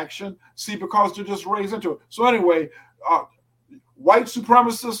affirmative action. See, because they're just raised into it. So anyway, white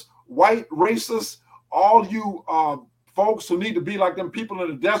supremacists, white racists, all you folks who need to be like them people in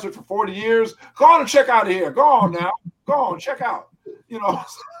the desert for 40 years, go on and check out of here. Go on now. Go on, check out. You know,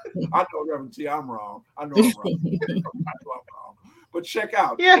 I know, Reverend T, I'm wrong. I know I'm wrong. I know I'm wrong. But check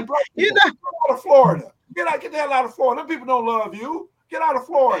out. Yeah, you know, out of Florida. Get the hell out of Florida. Them people don't love you. Get out of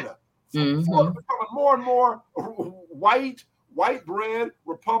Florida. Florida becoming more and more white bread,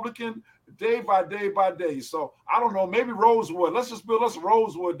 Republican, day by day by day. So I don't know. Maybe Rosewood. Let's just build us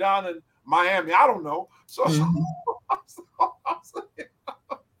Rosewood down in Miami. I don't know. So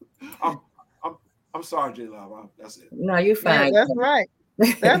I'm sorry, J Love. That's it. No, you're fine. Yeah, that's right.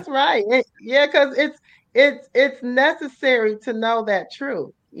 That's right. Because it's necessary to know that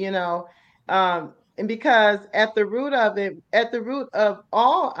truth, you know, and because at the root of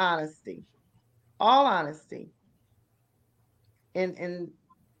all honesty, and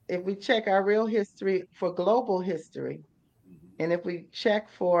if we check our real history for global history, and if we check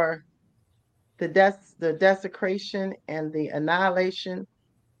for the desecration and the annihilation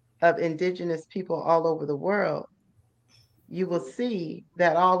of indigenous people all over the world, you will see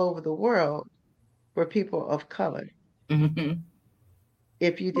that all over the world were people of color.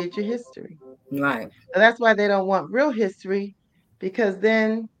 if you did your history. Right. And that's why they don't want real history, because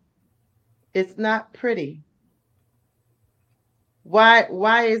then it's not pretty.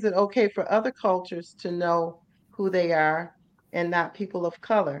 Why is it okay for other cultures to know who they are and not people of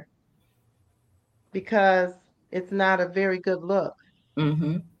color? Because it's not a very good look.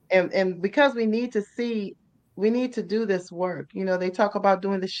 Mm-hmm. And because we need to do this work. You know, they talk about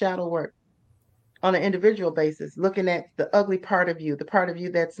doing the shadow work on an individual basis, looking at the ugly part of you, the part of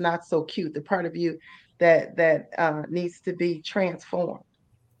you that's not so cute, the part of you that needs to be transformed.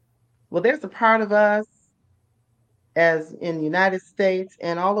 Well, there's a part of us, as in the United States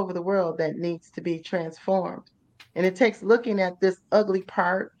and all over the world, that needs to be transformed. And it takes looking at this ugly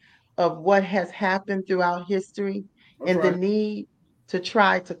part of what has happened throughout history That's and the right. need to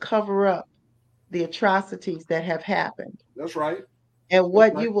try to cover up the atrocities that have happened. That's right. And That's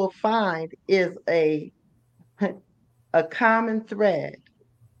what right. you will find is a common thread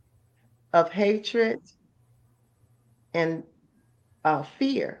of hatred and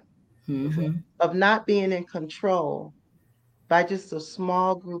fear Mm-hmm. of not being in control by just a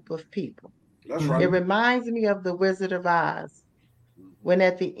small group of people. That's Mhm. right. It reminds me of the Wizard of Oz, when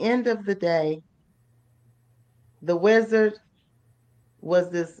at the end of the day, the wizard was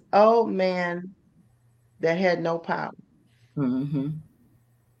this old man that had no power. Mm-hmm.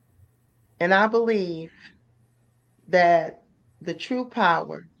 And I believe that the true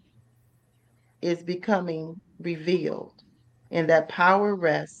power is becoming revealed, and that power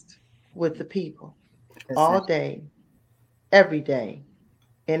rests with the people all day, every day.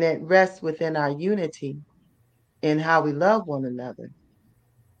 And it rests within our unity in how we love one another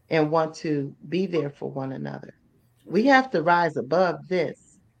and want to be there for one another. We have to rise above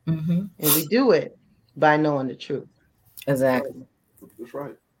this, Mm-hmm. and we do it by knowing the truth. Exactly. That's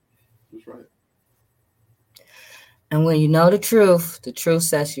right. That's right. And when you know the truth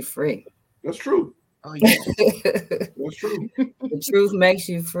sets you free. That's true. Oh, yeah. That's true. The truth makes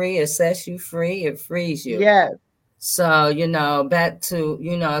you free. It sets you free. It frees you. Yes. So, back to,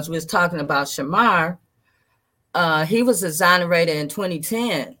 as we was talking about Shamar, he was exonerated in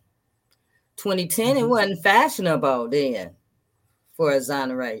 2010. 2010, it wasn't fashionable then for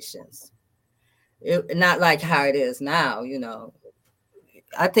exonerations. Not like how it is now,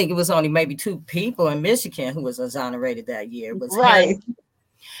 I think it was only maybe 2 people in Michigan who was exonerated that year. It was Right. him,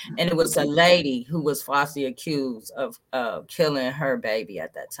 and it was a lady who was falsely accused of killing her baby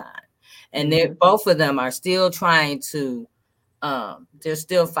at that time. And both of them are still trying to, they're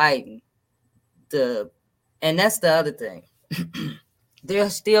still fighting and that's the other thing. They're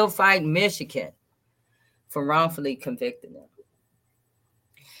still fighting Michigan for wrongfully convicting them.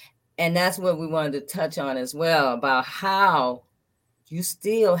 And that's what we wanted to touch on as well, about how you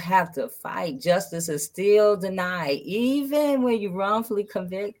still have to fight. Justice is still denied, even when you're wrongfully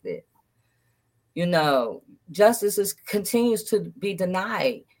convicted. Justice continues to be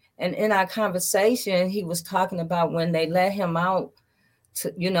denied. And in our conversation, he was talking about when they let him out,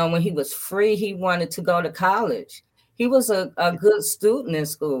 when he was free, he wanted to go to college. He was a good student in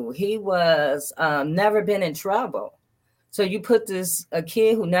school. He was never been in trouble. So you put a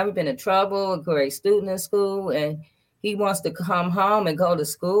kid who never been in trouble, a great student in school, and he wants to come home and go to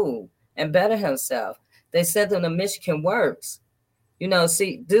school and better himself. They sent him to Michigan Works.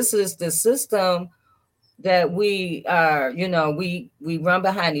 See, this is the system that we are, we run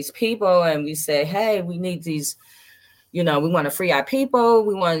behind these people and we say, hey, we need these, we want to free our people.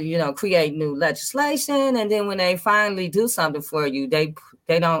 We want to, create new legislation. And then when they finally do something for you, they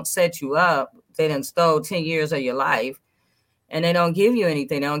don't set you up. They done stole 10 years of your life. And they don't give you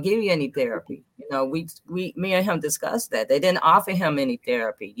anything. They don't give you any therapy. Me and him discussed that. They didn't offer him any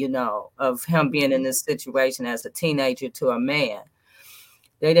therapy, of him being in this situation as a teenager to a man.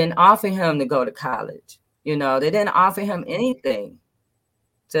 They didn't offer him to go to college. They didn't offer him anything.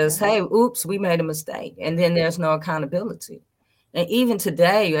 Just, hey, oops, we made a mistake. And then there's no accountability. And even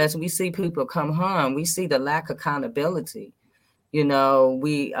today, as we see people come home, we see the lack of accountability.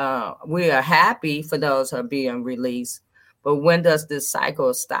 We are happy for those who are being released. But when does this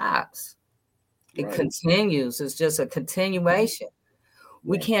cycle stop? It continues. It's just a continuation.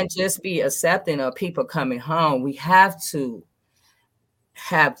 We can't just be accepting of people coming home. We have to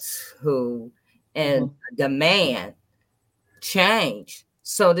and demand change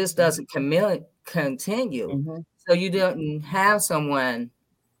so this doesn't continue. So you don't have someone,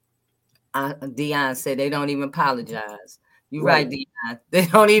 Dion said, they don't even apologize. You're right, Dion. They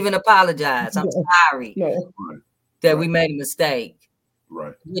don't even apologize. I'm sorry. That we made a mistake.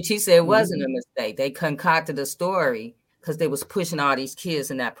 Right. Which he said wasn't a mistake. They concocted a story because they was pushing all these kids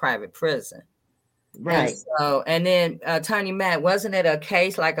in that private prison. Right. And then Attorney Matt, wasn't it a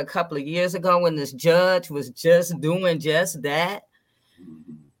case like a couple of years ago when this judge was just doing just that,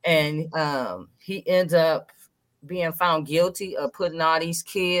 and he ends up being found guilty of putting all these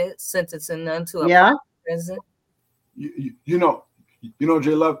kids, sentencing them to a prison? You know,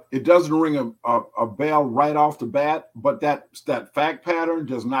 J Love, it doesn't ring a bell right off the bat, but that fact pattern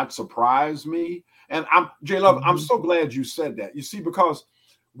does not surprise me. And J Love, I'm so glad you said that. You see, because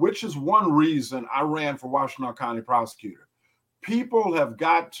which is one reason I ran for Washtenaw County prosecutor. People have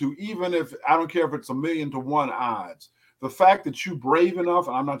got to, even if I don't care if it's 1,000,000 to 1 odds, the fact that you brave enough,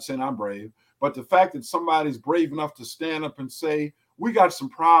 and I'm not saying I'm brave, but the fact that somebody's brave enough to stand up and say, we got some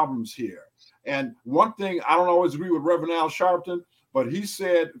problems here. And one thing, I don't always agree with Reverend Al Sharpton, but he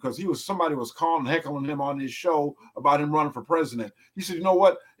said, because somebody was calling, heckling him on his show about him running for president. He said, you know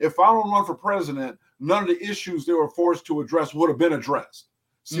what? If I don't run for president, none of the issues they were forced to address would have been addressed.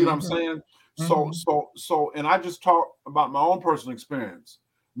 See what I'm saying? So, and I just talked about my own personal experience.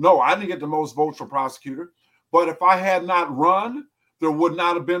 No, I didn't get the most votes for prosecutor, but if I had not run, there would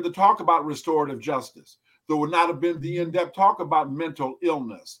not have been the talk about restorative justice. There would not have been the in-depth talk about mental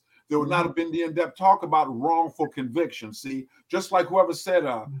illness. There would not have been the in-depth talk about wrongful conviction. See, just like whoever said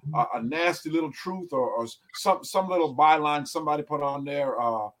a nasty little truth or some little byline somebody put on there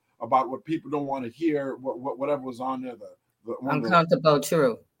about what people don't want to hear, whatever was on there, the uncomfortable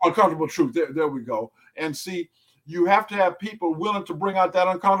truth. Uncomfortable truth. There we go. And see, you have to have people willing to bring out that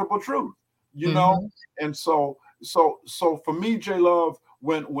uncomfortable truth, you know? And so for me, J Love,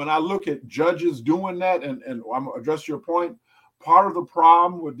 when I look at judges doing that, and I'm gonna address your point, part of the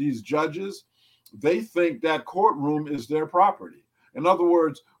problem with these judges, they think that courtroom is their property. In other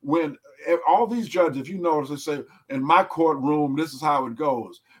words, when all these judges, if you notice, they say, in my courtroom, this is how it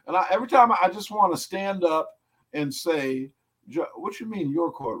goes. And every time I just want to stand up and say, what you mean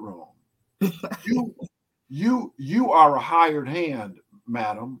your courtroom? you are a hired hand,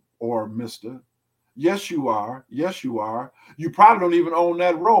 madam or mister. Yes, you are. Yes, you are. You probably don't even own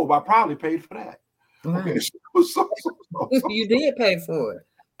that robe. I probably paid for that. Right. Okay, so you did pay for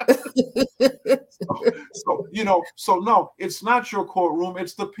it. So no, it's not your courtroom,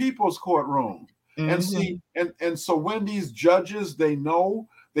 it's the people's courtroom. And see, and so when these judges, they know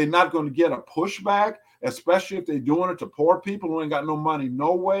they're not going to get a pushback, especially if they're doing it to poor people who ain't got no money,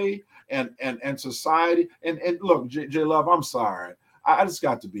 no way, and society. And look, J Love, I'm sorry. I just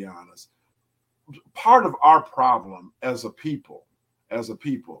got to be honest. Part of our problem as a people,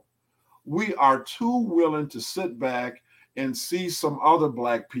 we are too willing to sit back and see some other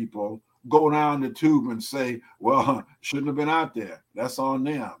Black people go down the tube and say, well, shouldn't have been out there. That's on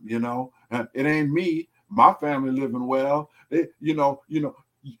them. You know, it ain't me. My family living well. They, you know,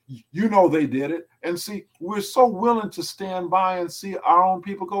 they did it. And see, we're so willing to stand by and see our own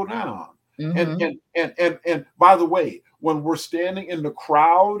people go down. And by the way, when we're standing in the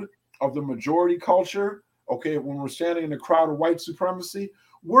crowd of the majority culture, okay, when we're standing in the crowd of white supremacy,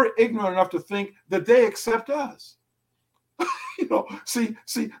 we're ignorant enough to think that they accept us. See,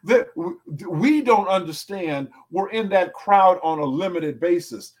 that we don't understand we're in that crowd on a limited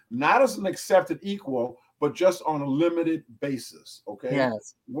basis, not as an accepted equal, but just on a limited basis. Okay.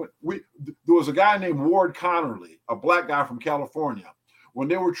 Yes. There was a guy named Ward Connerly, a Black guy from California, when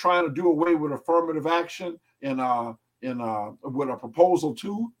they were trying to do away with affirmative action with a proposal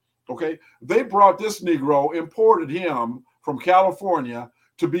 2. Okay, they brought this Negro, imported him from California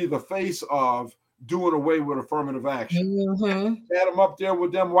to be the face of doing away with affirmative action. Had him up there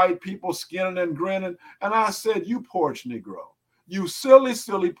with them white people skinning and grinning. And I said, you porch Negro, you silly,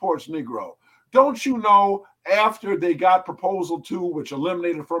 silly porch Negro. Don't you know after they got proposal 2, which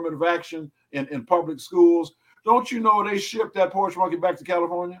eliminated affirmative action in public schools, don't you know they shipped that porch monkey back to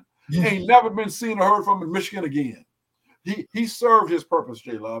California? Ain't never been seen or heard from in Michigan again. He served his purpose,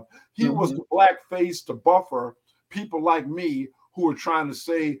 J Love. He was the Black face to buffer people like me who were trying to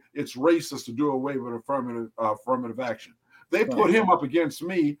say it's racist to do away with affirmative action. They put him up against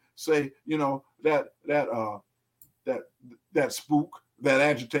me, say, you know, that spook, that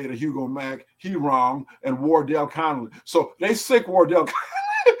agitator Hugo Mack, he wrong, and Wardell Connerly. So they sick Wardell,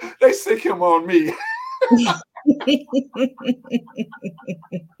 they sick him on me.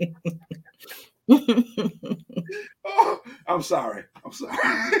 Oh, I'm sorry.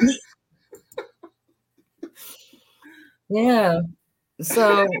 Yeah.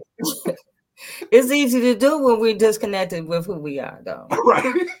 So it's easy to do when we're disconnected with who we are, though.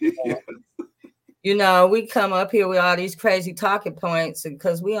 Right. Yeah. You know, we come up here with all these crazy talking points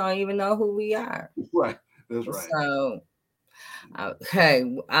because we don't even know who we are. Right. That's right. So,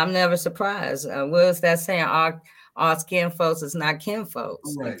 okay, I'm never surprised. What's that saying? all skin folks is not kin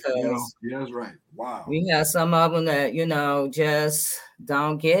folks, Right. because Yeah, that's right. Wow. we have some of them that, just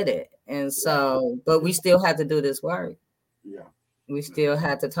don't get it. And so, but we still have to do this work. Yeah. We still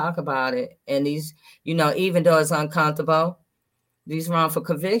have to talk about it. And these, even though it's uncomfortable, these wrongful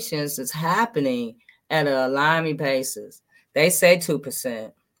convictions is happening at an alarming basis. They say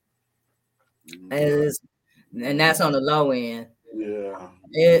 2%. And that's on the low end. Yeah.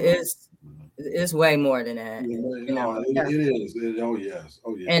 It's way more than that. It is. Oh yes.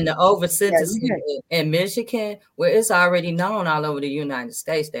 And the over sentencing in Michigan, where it's already known all over the United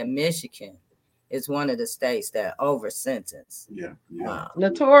States that Michigan is one of the states that over sentence. Yeah.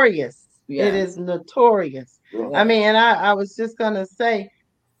 Notorious. Yeah. It is notorious. Right. I mean, and I was just gonna say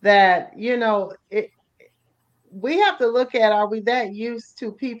that, we have to look at, are we that used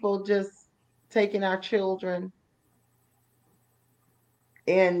to people just taking our children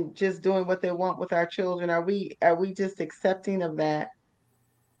and just doing what they want with our children? Are we just accepting of that?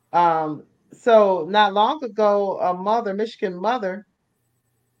 So not long ago, a Michigan mother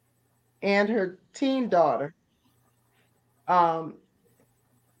and her teen daughter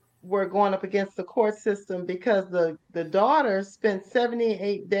were going up against the court system because the daughter spent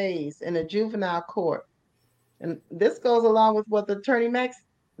 78 days in a juvenile court. And this goes along with what the attorney Max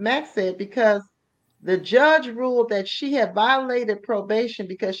said, because the judge ruled that she had violated probation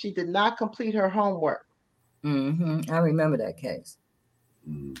because she did not complete her homework. I remember that case.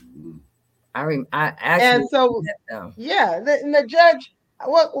 I actually. And so, and the judge,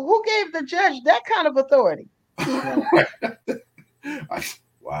 who gave the judge that kind of authority?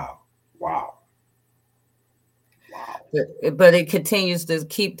 Wow. But it continues to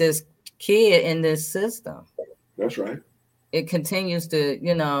keep this kid in this system. That's right. It continues to,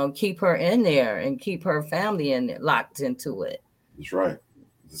 keep her in there and keep her family in there, locked into it. That's right.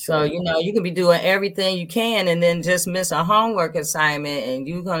 So, you can be doing everything you can and then just miss a homework assignment and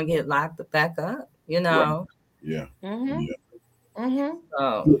you're going to get locked back up, Right. Yeah. So, and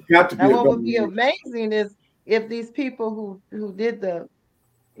what would be amazing is if these people who did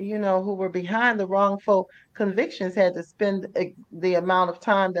who were behind the wrongful convictions had to spend the amount of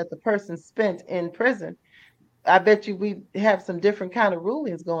time that the person spent in prison. I bet you we have some different kind of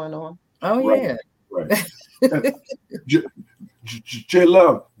rulings going on. Oh, yeah. Right. J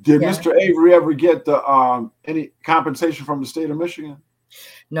Love, did Mr. Avery ever get any compensation from the state of Michigan?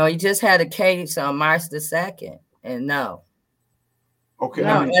 No, he just had a case on March the 2nd, and no. Okay.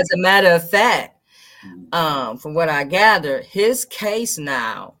 No, as a matter of fact, from what I gather, his case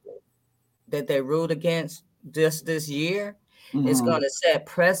now that they ruled against just this year is going to set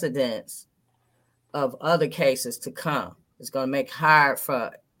precedents of other cases to come. It's going to make it hard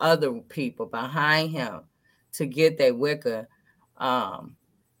for other people behind him to get their wicker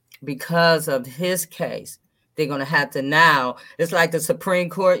because of his case. They're going to have to now, it's like the Supreme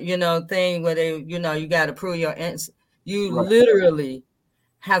Court, thing where they, you got to prove your innocence. You literally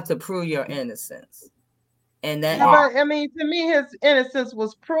have to prove your innocence. And that, but I mean, to me, his innocence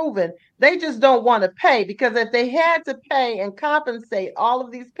was proven. They just don't want to pay, because if they had to pay and compensate all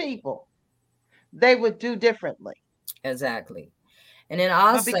of these people, they would do differently. Exactly. And then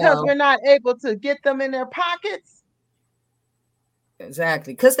also, but because we're not able to get them in their pockets.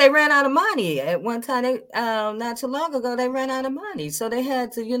 Exactly. Because they ran out of money at one time. They not too long ago, they ran out of money. So they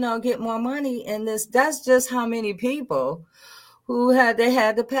had to, get more money. And that's just how many people they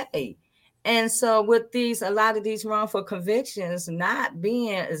had to pay. And so with a lot of these wrongful convictions not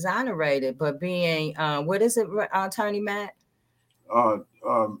being exonerated, but being, what is it, Attorney Matt?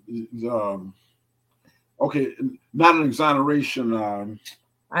 Okay, not an exoneration.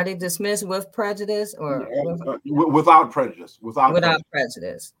 Are they dismissed with prejudice or without prejudice? Without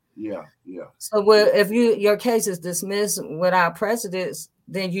prejudice. Yeah. So if your case is dismissed without prejudice,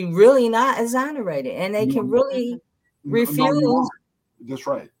 then you really not exonerated, and they can really refuse. That's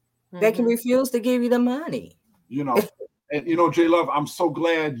right. They can refuse to give you the money. And J Love, I'm so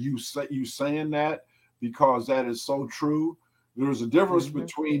glad you saying that, because that is so true. There's a difference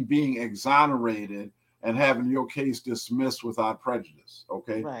between being exonerated and having your case dismissed without prejudice.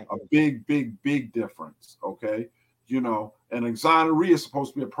 Okay. Right. A big difference. Okay. An exoneree is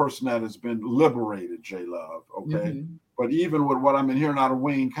supposed to be a person that has been liberated, J Love. Okay. But even with what I'm in here out of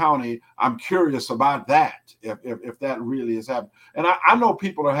Wayne County, I'm curious about that, if that really is happening. And I know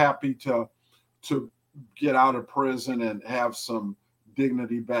people are happy to get out of prison and have some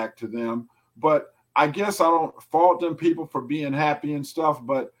dignity back to them. But I guess I don't fault them people for being happy and stuff.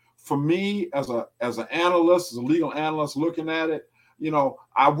 But for me, as an analyst, as a legal analyst looking at it,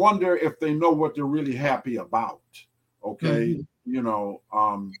 I wonder if they know what they're really happy about. Okay.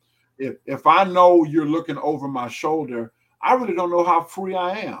 if I know you're looking over my shoulder, I really don't know how free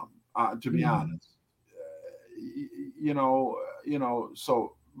I am, to be honest.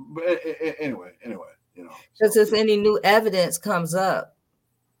 So but anyway, Because if any new evidence comes up,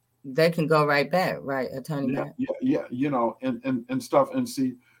 they can go right back, right, Attorney Matt? Yeah, and stuff. And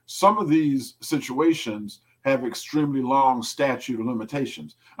see, some of these situations have extremely long statute of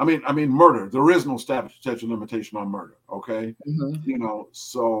limitations. I mean, murder. There is no statute of limitation on murder. Okay,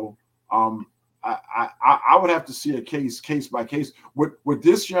 so I would have to see a case by case. With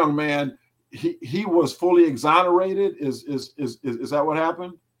this young man, he was fully exonerated. Is that what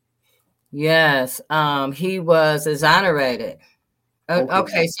happened? Yes, he was exonerated.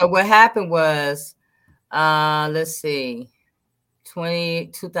 Okay, so what happened was, let's see,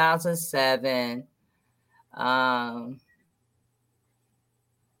 2007.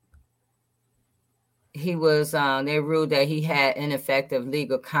 He was, they ruled that he had ineffective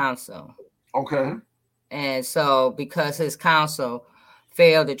legal counsel. Okay. And so because his counsel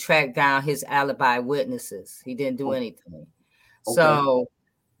failed to track down his alibi witnesses, he didn't do anything. Okay. So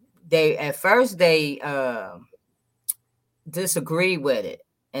at first they disagreed with it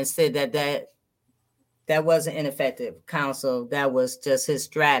and said that wasn't ineffective counsel. That was just his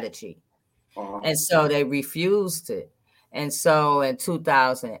strategy. And so they refused it. And so in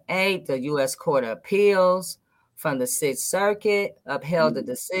 2008, the U.S. Court of Appeals from the Sixth Circuit upheld the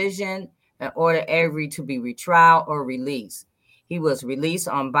decision and ordered Avery to be retried or released. He was released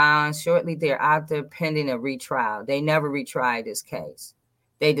on bond shortly thereafter, pending a retrial. They never retried this case.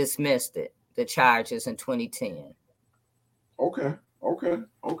 They dismissed the charges in 2010. Okay.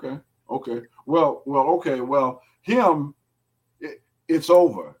 Well, him, it's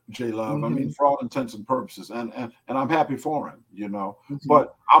over, J Love. I mean, for all intents and purposes, and I'm happy for him,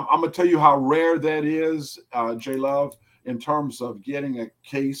 But I'm gonna tell you how rare that is, J Love, in terms of getting a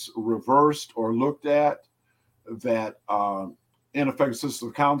case reversed or looked at that ineffective assistance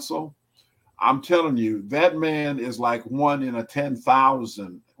of counsel. I'm telling you, that man is like 1 in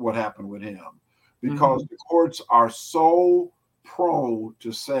 10,000. What happened with him? Because the courts are so pro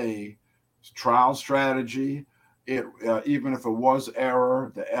to say trial strategy. Even if it was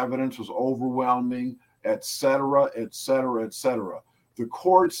error, the evidence was overwhelming, et cetera. The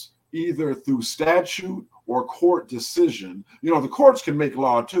courts, either through statute or court decision, the courts can make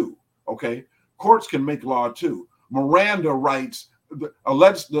law too. Okay, courts can make law too. Miranda rights.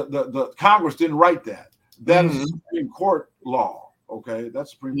 The Congress didn't write that. That is Supreme Court law. Okay,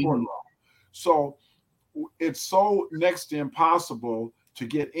 that's Supreme Court law. So it's so next to impossible to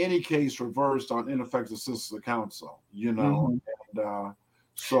get any case reversed on ineffective assistance of counsel, And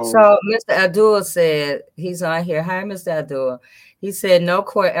so Mr. Abdul said, he's on here. Hi, Mr. Abdul. He said no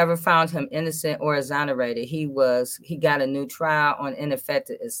court ever found him innocent or exonerated. He got a new trial on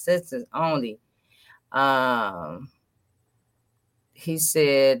ineffective assistance only. He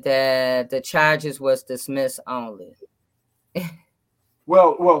said that the charges was dismissed only.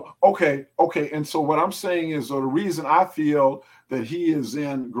 Well, okay. And so what I'm saying is, the reason I feel that he is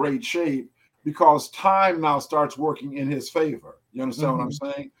in great shape, because time now starts working in his favor. You understand what I'm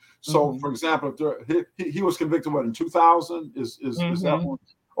saying? So, for example, if he was convicted, what, in 2000? Is that one?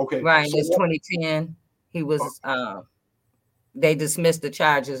 Okay. Right. So it's 2010. He was. They dismissed the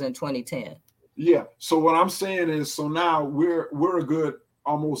charges in 2010. Yeah. So what I'm saying is, so now we're a good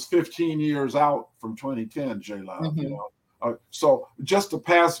almost 15 years out from 2010, J Love. So just the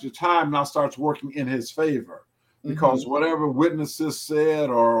passage of time now starts working in his favor, because whatever witnesses said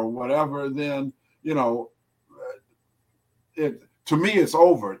or whatever, then, to me, it's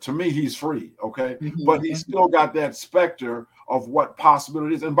over. To me, he's free. Okay. But he's still got that specter of what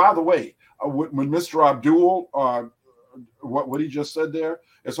possibilities. And by the way, when Mr. Abdul, what he just said there,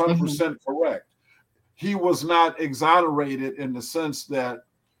 is 100% correct. He was not exonerated in the sense that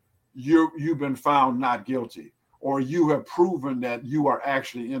you've been found not guilty, or you have proven that you are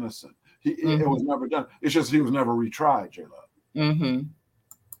actually innocent. It was never done. It's just he was never retried, J Love.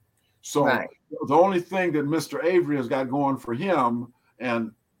 So the only thing that Mr. Avery has got going for him,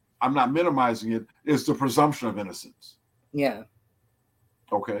 and I'm not minimizing it, is the presumption of innocence. Yeah.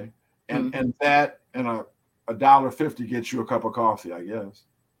 Okay. And that and a $1.50 gets you a cup of coffee, I guess.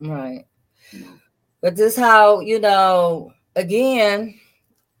 Right. But this how, again,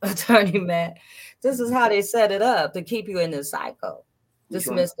 Attorney Matt, this is how they set it up to keep you in the cycle.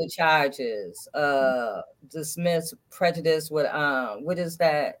 Dismiss the charges, dismiss prejudice with what is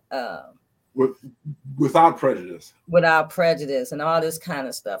that? Without prejudice. Without prejudice and all this kind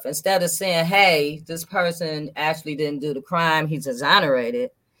of stuff. Instead of saying, hey, this person actually didn't do the crime, he's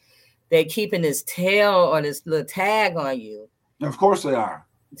exonerated, they're keeping this tail or this little tag on you. Of course they are.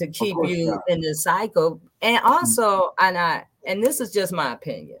 to keep course you not. in the cycle. And also, and this is just my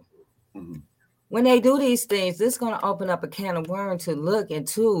opinion. Mm-hmm. When they do these things, this is going to open up a can of worms to look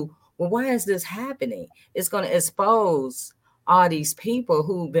into, well, why is this happening? It's going to expose all these people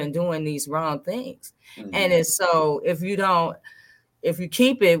who've been doing these wrong things. Mm-hmm. And it's so if you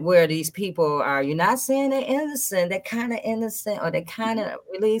keep it where these people are, you're not saying they're innocent, they're kind of innocent or they're kind of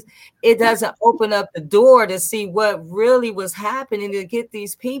released. It doesn't open up the door to see what really was happening to get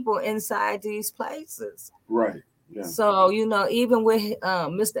these people inside these places. Right. Yeah. So, even with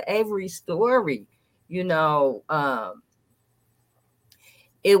Mr. Avery's story,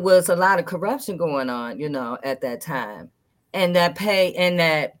 it was a lot of corruption going on, at that time. And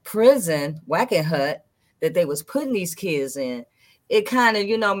that prison, Wackenhut, that they was putting these kids in, it kind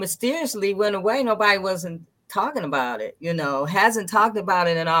of, mysteriously went away. Nobody wasn't talking about it, hasn't talked about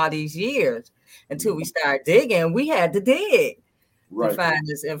it in all these years until we started digging. We had to dig to find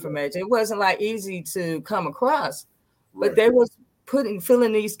this information. It wasn't like easy to come across, but they was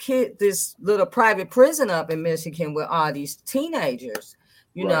filling these kids, this little private prison up in Michigan with all these teenagers,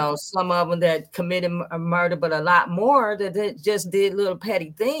 some of them that committed a murder, but a lot more that just did little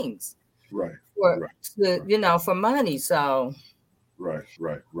petty things for money. So Right.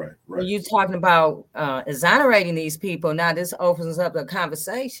 when you're talking about exonerating these people, now this opens up a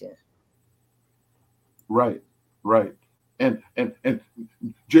conversation. Right. And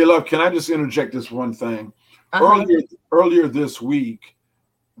J Love, can I just interject this one thing? Earlier this week,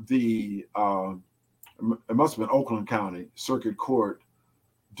 it must have been Oakland County Circuit Court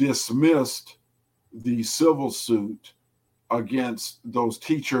dismissed the civil suit against those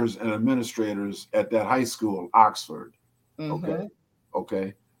teachers and administrators at that high school, Oxford. Mm-hmm.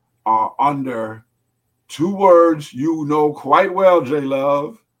 Okay. Under two words you know quite well, J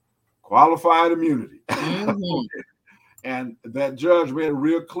Love, qualified immunity. Mm-hmm. And that judge made it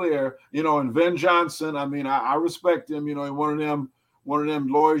real clear, and Ben Johnson, I respect him, one of them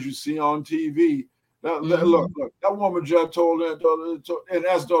lawyers you see on TV. Look, that woman judge told him, and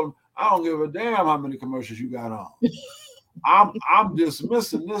asked him, I don't give a damn how many commercials you got on. I'm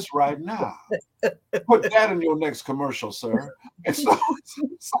dismissing this right now. Put that in your next commercial, sir. And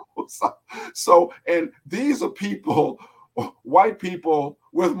so, and these are people, white people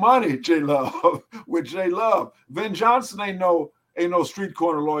with money, with J Love. Ben Johnson ain't no street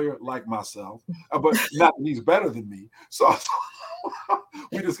corner lawyer like myself, but not he's better than me. So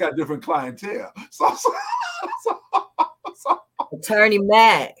we just got different clientele. So Attorney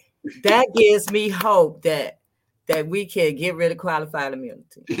Mack, that gives me hope that we can get rid of qualified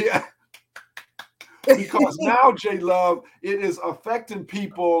immunity. Yeah. Because now, J Love, it is affecting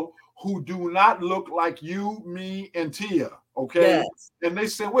people who do not look like you, me, and Tia. Okay. Yes. And they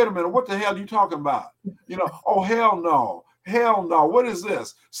say, wait a minute, what the hell are you talking about? Oh, hell no. What is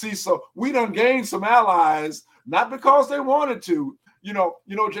this? See, so we done gained some allies, not because they wanted to. J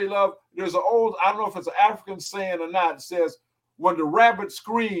Love, there's an old, I don't know if it's an African saying or not, it says, when the rabbit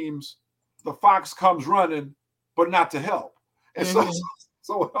screams, the fox comes running, but not to help. And so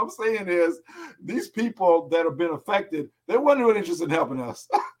what I'm saying is these people that have been affected, they weren't really interested in helping us.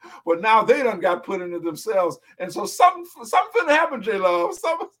 But now they done got put into themselves. And so something finna happen, J Love.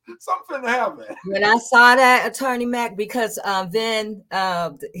 Something finna happen. When I saw that, Attorney Mack, because then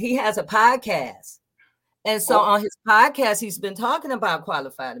he has a podcast. And so on his podcast, he's been talking about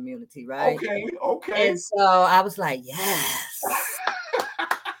qualified immunity, right? Okay. And so I was like, yes.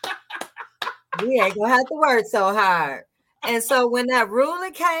 We ain't gonna have to work so hard. And so when that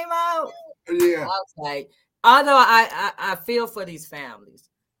ruling came out, I was like, although I feel for these families,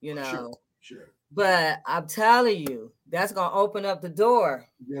 Sure. But I'm telling you, that's gonna open up the door.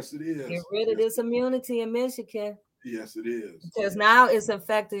 Yes, it is. Get rid of this immunity in Michigan. Yes, it is. Because now it's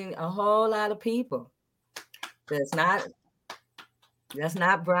affecting a whole lot of people. That's not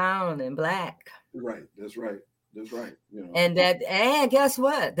brown and black. Right. That's right. And guess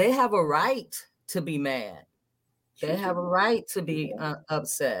what? They have a right to be mad. They have a right to be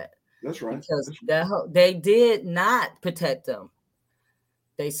upset. That's right. Because they did not protect them.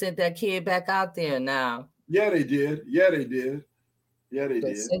 They sent that kid back out there now. Yeah, they did.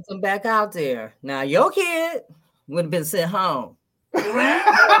 They sent them back out there. Now your kid would have been sent home. Not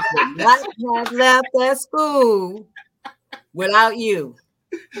have left that school without you.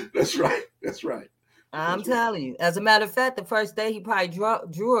 That's right. I'm telling you. As a matter of fact, the first day he probably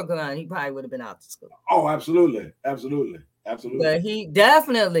drew a gun, he probably would have been out of school. Oh, absolutely. But he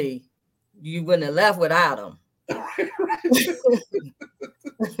definitely, you wouldn't have left without him.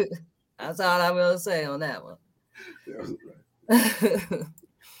 That's all I'm going to say on that one.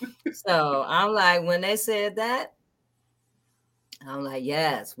 So I'm like, when they said that, I'm like,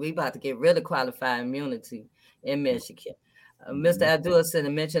 yes, we about to get rid of qualified immunity in Michigan. Mr. Abdul said,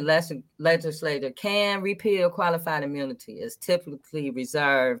 the mentioned legislator can repeal qualified immunity. It's typically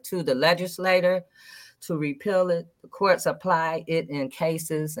reserved to the legislator to repeal it. The courts apply it in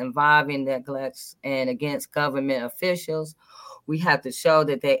cases involving neglects and against government officials. We have to show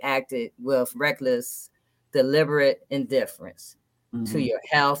that they acted with reckless, deliberate indifference to your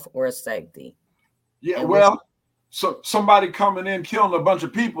health or safety. Yeah, And well, so somebody coming in killing a bunch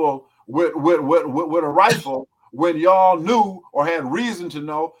of people with a rifle when y'all knew or had reason to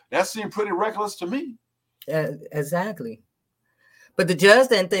know, that seemed pretty reckless to me. Exactly. But the judge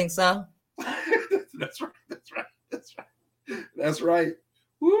didn't think so. That's right. That's right. That's right. That's right.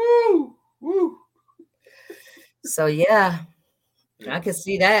 Woo! Woo! So yeah, I can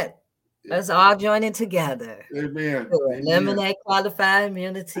see that. Let's all join in together. Amen. To eliminate qualified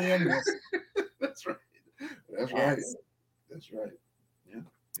immunity in this. That's right. That's right. That's right. Yeah.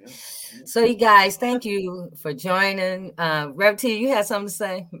 Yeah. So you guys, thank you for joining. Rev T, you had something to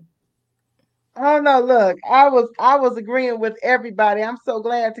say? Oh no, look, I was agreeing with everybody. I'm so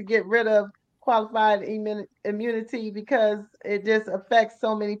glad to get rid of qualified immunity because it just affects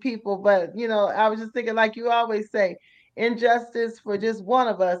so many people. But I was just thinking, like you always say, injustice for just one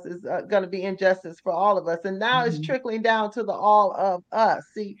of us is going to be injustice for all of us. And now it's trickling down to the all of us.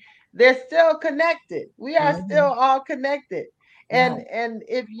 See, they're still connected. We are still all connected. And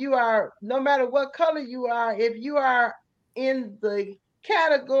if you are, no matter what color you are, if you are in the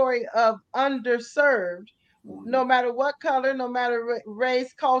category of underserved, no matter what color, no matter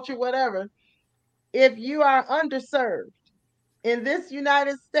race, culture, whatever, if you are underserved in this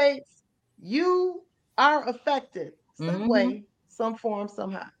United States, you are affected some way, some form,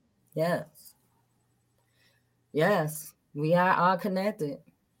 somehow. Yes, we are all connected.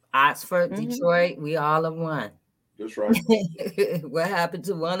 Oxford, Detroit, we all are one. That's right. What happened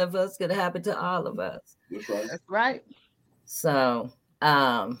to one of us could happen to all of us. That's right. That's right. So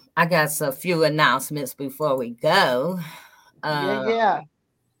I got a few announcements before we go.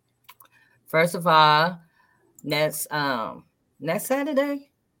 First of all, next Saturday,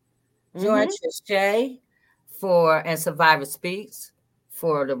 join Trishay and Survivor Speaks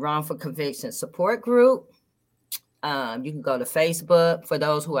for the Wrongful Conviction Support Group. You can go to Facebook for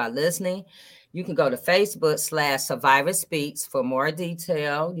those who are listening. You can go to Facebook/Survivor Speaks for more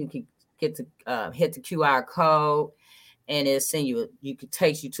detail. You can get to hit the QR code and it'll send you,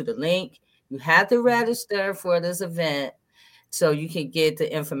 takes you to the link. You have to register for this event so you can get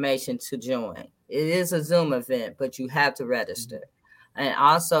the information to join. It is a Zoom event, but you have to register. And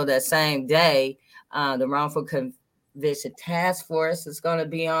also that same day, the Wrongful Conviction Task Force is going to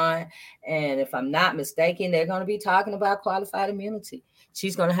be on. And if I'm not mistaken, they're going to be talking about qualified immunity.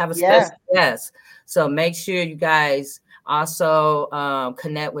 She's going to have a special guest. So make sure you guys also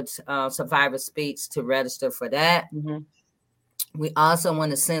connect with Survivor Speaks to register for that. We also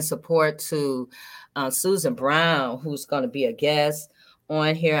want to send support to Susan Brown, who's going to be a guest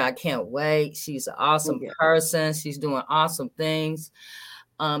on here. I can't wait. She's an awesome person. She's doing awesome things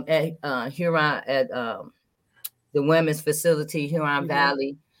at Huron, at the women's facility, Huron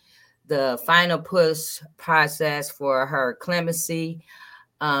Valley. The final push process for her clemency.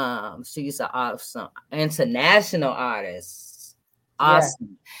 She's an awesome international artist.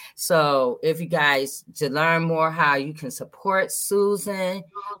 Awesome. So if you guys to learn more how you can support Susan,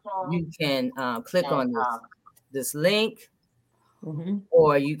 you can click on this link,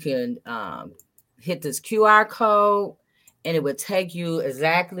 or you can hit this QR code, and it will take you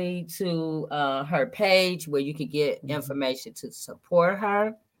exactly to her page where you can get information to support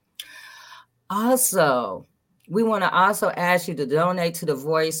her. Also, we want to also ask you to donate to the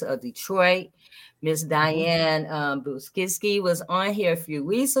Voice of Detroit. Miss Diane Buskiski was on here a few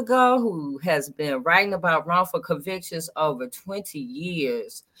weeks ago, who has been writing about wrongful convictions over 20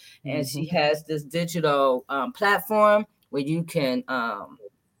 years. And she has this digital platform where you can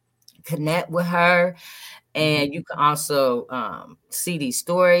connect with her. And you can also see these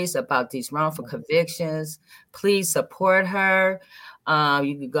stories about these wrongful convictions. Please support her.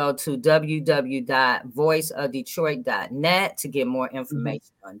 You can go to www.voiceofdetroit.net to get more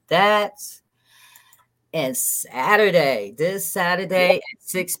information on that. And this Saturday at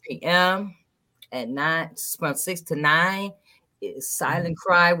 6 p.m. at 9, from 6 to 9, is Silent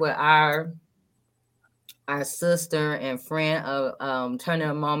Cry with our sister and friend of Turning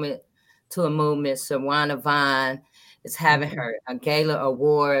a Moment to a Movement, Shawana Vaughn, is having her gala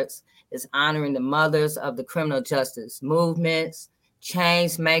awards. Is honoring the mothers of the criminal justice movements,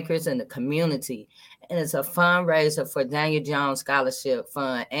 change makers in the community. And it's a fundraiser for Daniel Jones Scholarship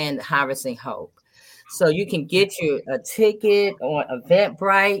Fund and Harvesting Hope. So you can get you a ticket on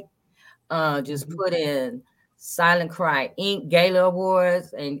Eventbrite. Just Mhm. put in Silent Cry Inc. Gala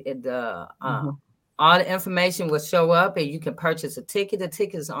Awards, and the Mhm. all the information will show up, and you can purchase a ticket. The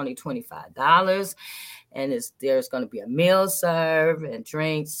ticket is only $25, and there's going to be a meal served and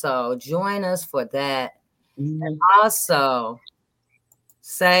drinks. So join us for that. Mhm. Also,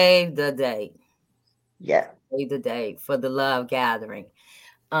 save the date. Yeah. Save the date for the Love Gathering.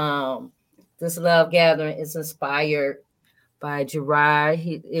 Um, this Love Gathering is inspired by Gerard.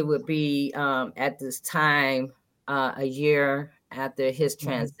 It would be at this time a year after his Mhm.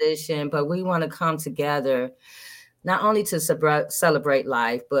 transition, but we want to come together not only to celebrate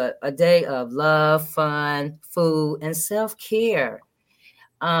life, but a day of love, fun, food, and self care.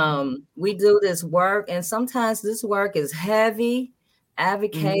 We do this work, and sometimes this work is heavy,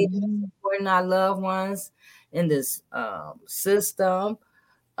 advocating Mhm. supporting our loved ones in this system,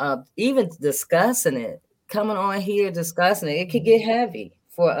 even discussing it, coming on here discussing it, it could get heavy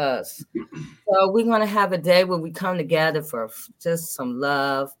for us. So we're going to have a day where we come together for just some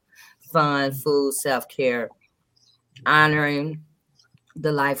love, fun, food, self-care, honoring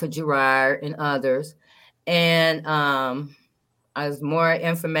the life of Gerard and others. And as more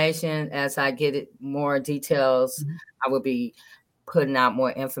information, as I get it, more details, Mhm. I will be putting out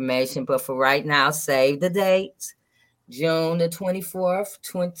more information. But for right now, save the date. June the 24th, Mhm.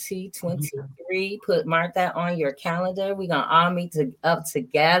 2023. Mark that on your calendar. We're gonna all meet up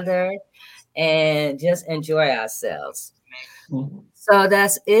together and just enjoy ourselves. Mhm. So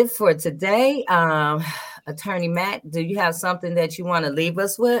that's it for today. Attorney Matt, do you have something that you want to leave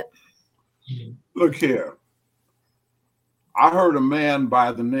us with? Look here. I heard a man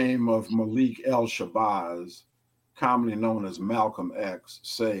by the name of Malik El Shabazz, commonly known as Malcolm X,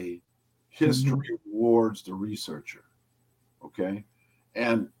 say, history Mhm. rewards the researcher. Okay.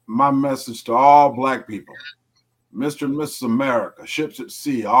 And my message to all Black people, Mr. and Mrs. America, ships at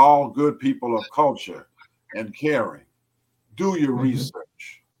sea, all good people of culture and caring, do your Mhm.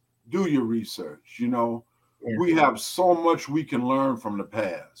 research. Do your research. You know, Yeah. we have so much we can learn from the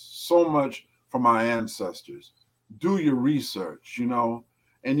past, so much from our ancestors. Do your research, you know,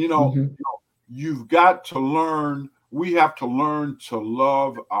 and Mhm. you've got to learn, we have to learn to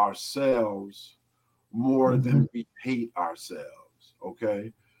love ourselves more Mhm. than we hate ourselves.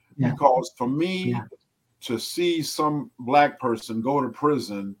 Okay. Yeah. Because for me, Yeah. to see some Black person go to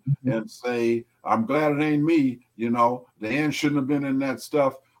prison Mhm. and say, I'm glad it ain't me, the end shouldn't have been in that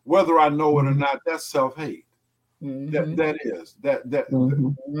stuff, whether I know it or Mhm. not, that's self-hate. That Mm-hmm. that is Mhm. that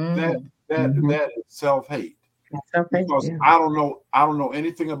Mm. Mhm. that is self-hate. That's okay. Because Yeah. I don't know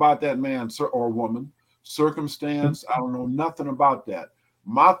anything about that man or woman, Mhm. circumstance. I don't know nothing about that.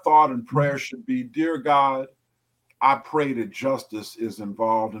 My thought and prayer should be, dear God, I pray that justice is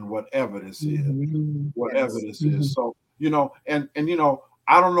involved in whatever this is, Mhm. whatever Yes. this is. Mhm. So, and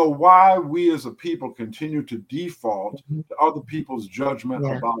I don't know why we as a people continue to default Mhm. to other people's judgment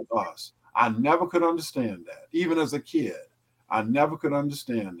Yeah. about us. I never could understand that. Even as a kid, I never could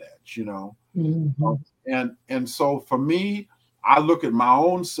understand that. Mhm. And so for me, I look at my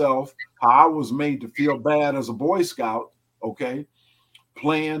own self, how I was made to feel bad as a Boy Scout, okay,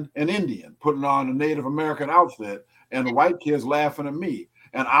 playing an Indian, putting on a Native American outfit, and the white kids laughing at me.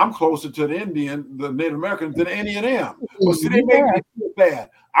 And I'm closer to the Native Americans than any of them. But see, they made Yeah. me feel bad.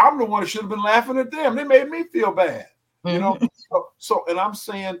 I'm the one that should have been laughing at them. They made me feel bad. You know, Mm-hmm. and I'm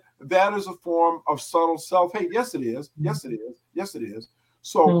saying that is a form of subtle self-hate. Yes, it is. Yes, it is. Yes, it is.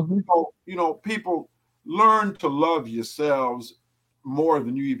 So, Mhm. people learn to love yourselves more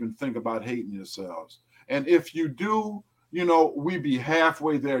than you even think about hating yourselves. And if you do, we'd be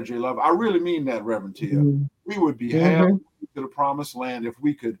halfway there, J Love. I really mean that, Reverend Tia. Mhm. We would be halfway Mhm. to the promised land if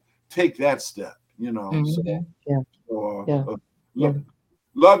we could take that step. So, Mm-hmm. Yeah. so Yeah. Yeah. look,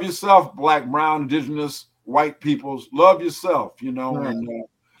 love yourself, Black, brown, indigenous, white peoples. Love yourself, Right. and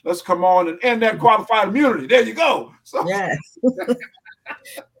let's come on and end that qualified immunity. There you go. So Yes.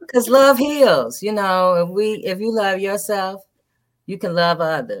 Because love heals. If you love yourself, you can love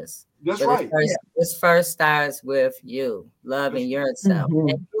others. that's But it right. Yeah. first it first starts with you That's loving right. yourself. And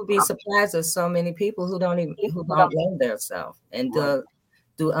Mhm. you'll be surprised there's so many people who don't love themselves and Right.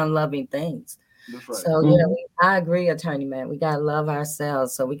 do unloving things. That's right. So yeah, Mhm. I agree, Attorney Matt. We gotta love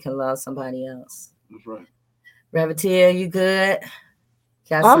ourselves so we can love somebody else. That's right. Reverend, you good?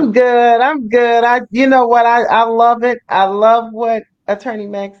 Got some I'm good. I'm good. You know what? I love it. I love what Attorney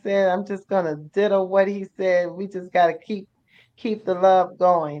Max said. I'm just gonna ditto what he said. We just gotta keep the love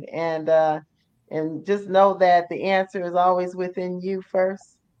going, and just know that the answer is always within you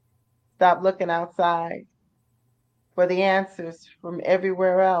first. Stop looking outside for the answers from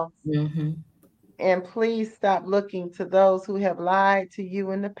everywhere else. mm-hmm. And please stop looking to those who have lied to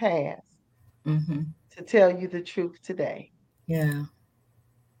you in the past Mm-hmm. to tell you the truth today. Yeah.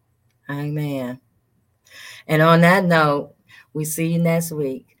 Amen. And on that note, we see you next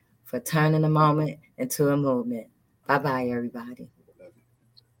week for turning a moment into a movement. Bye-bye, everybody.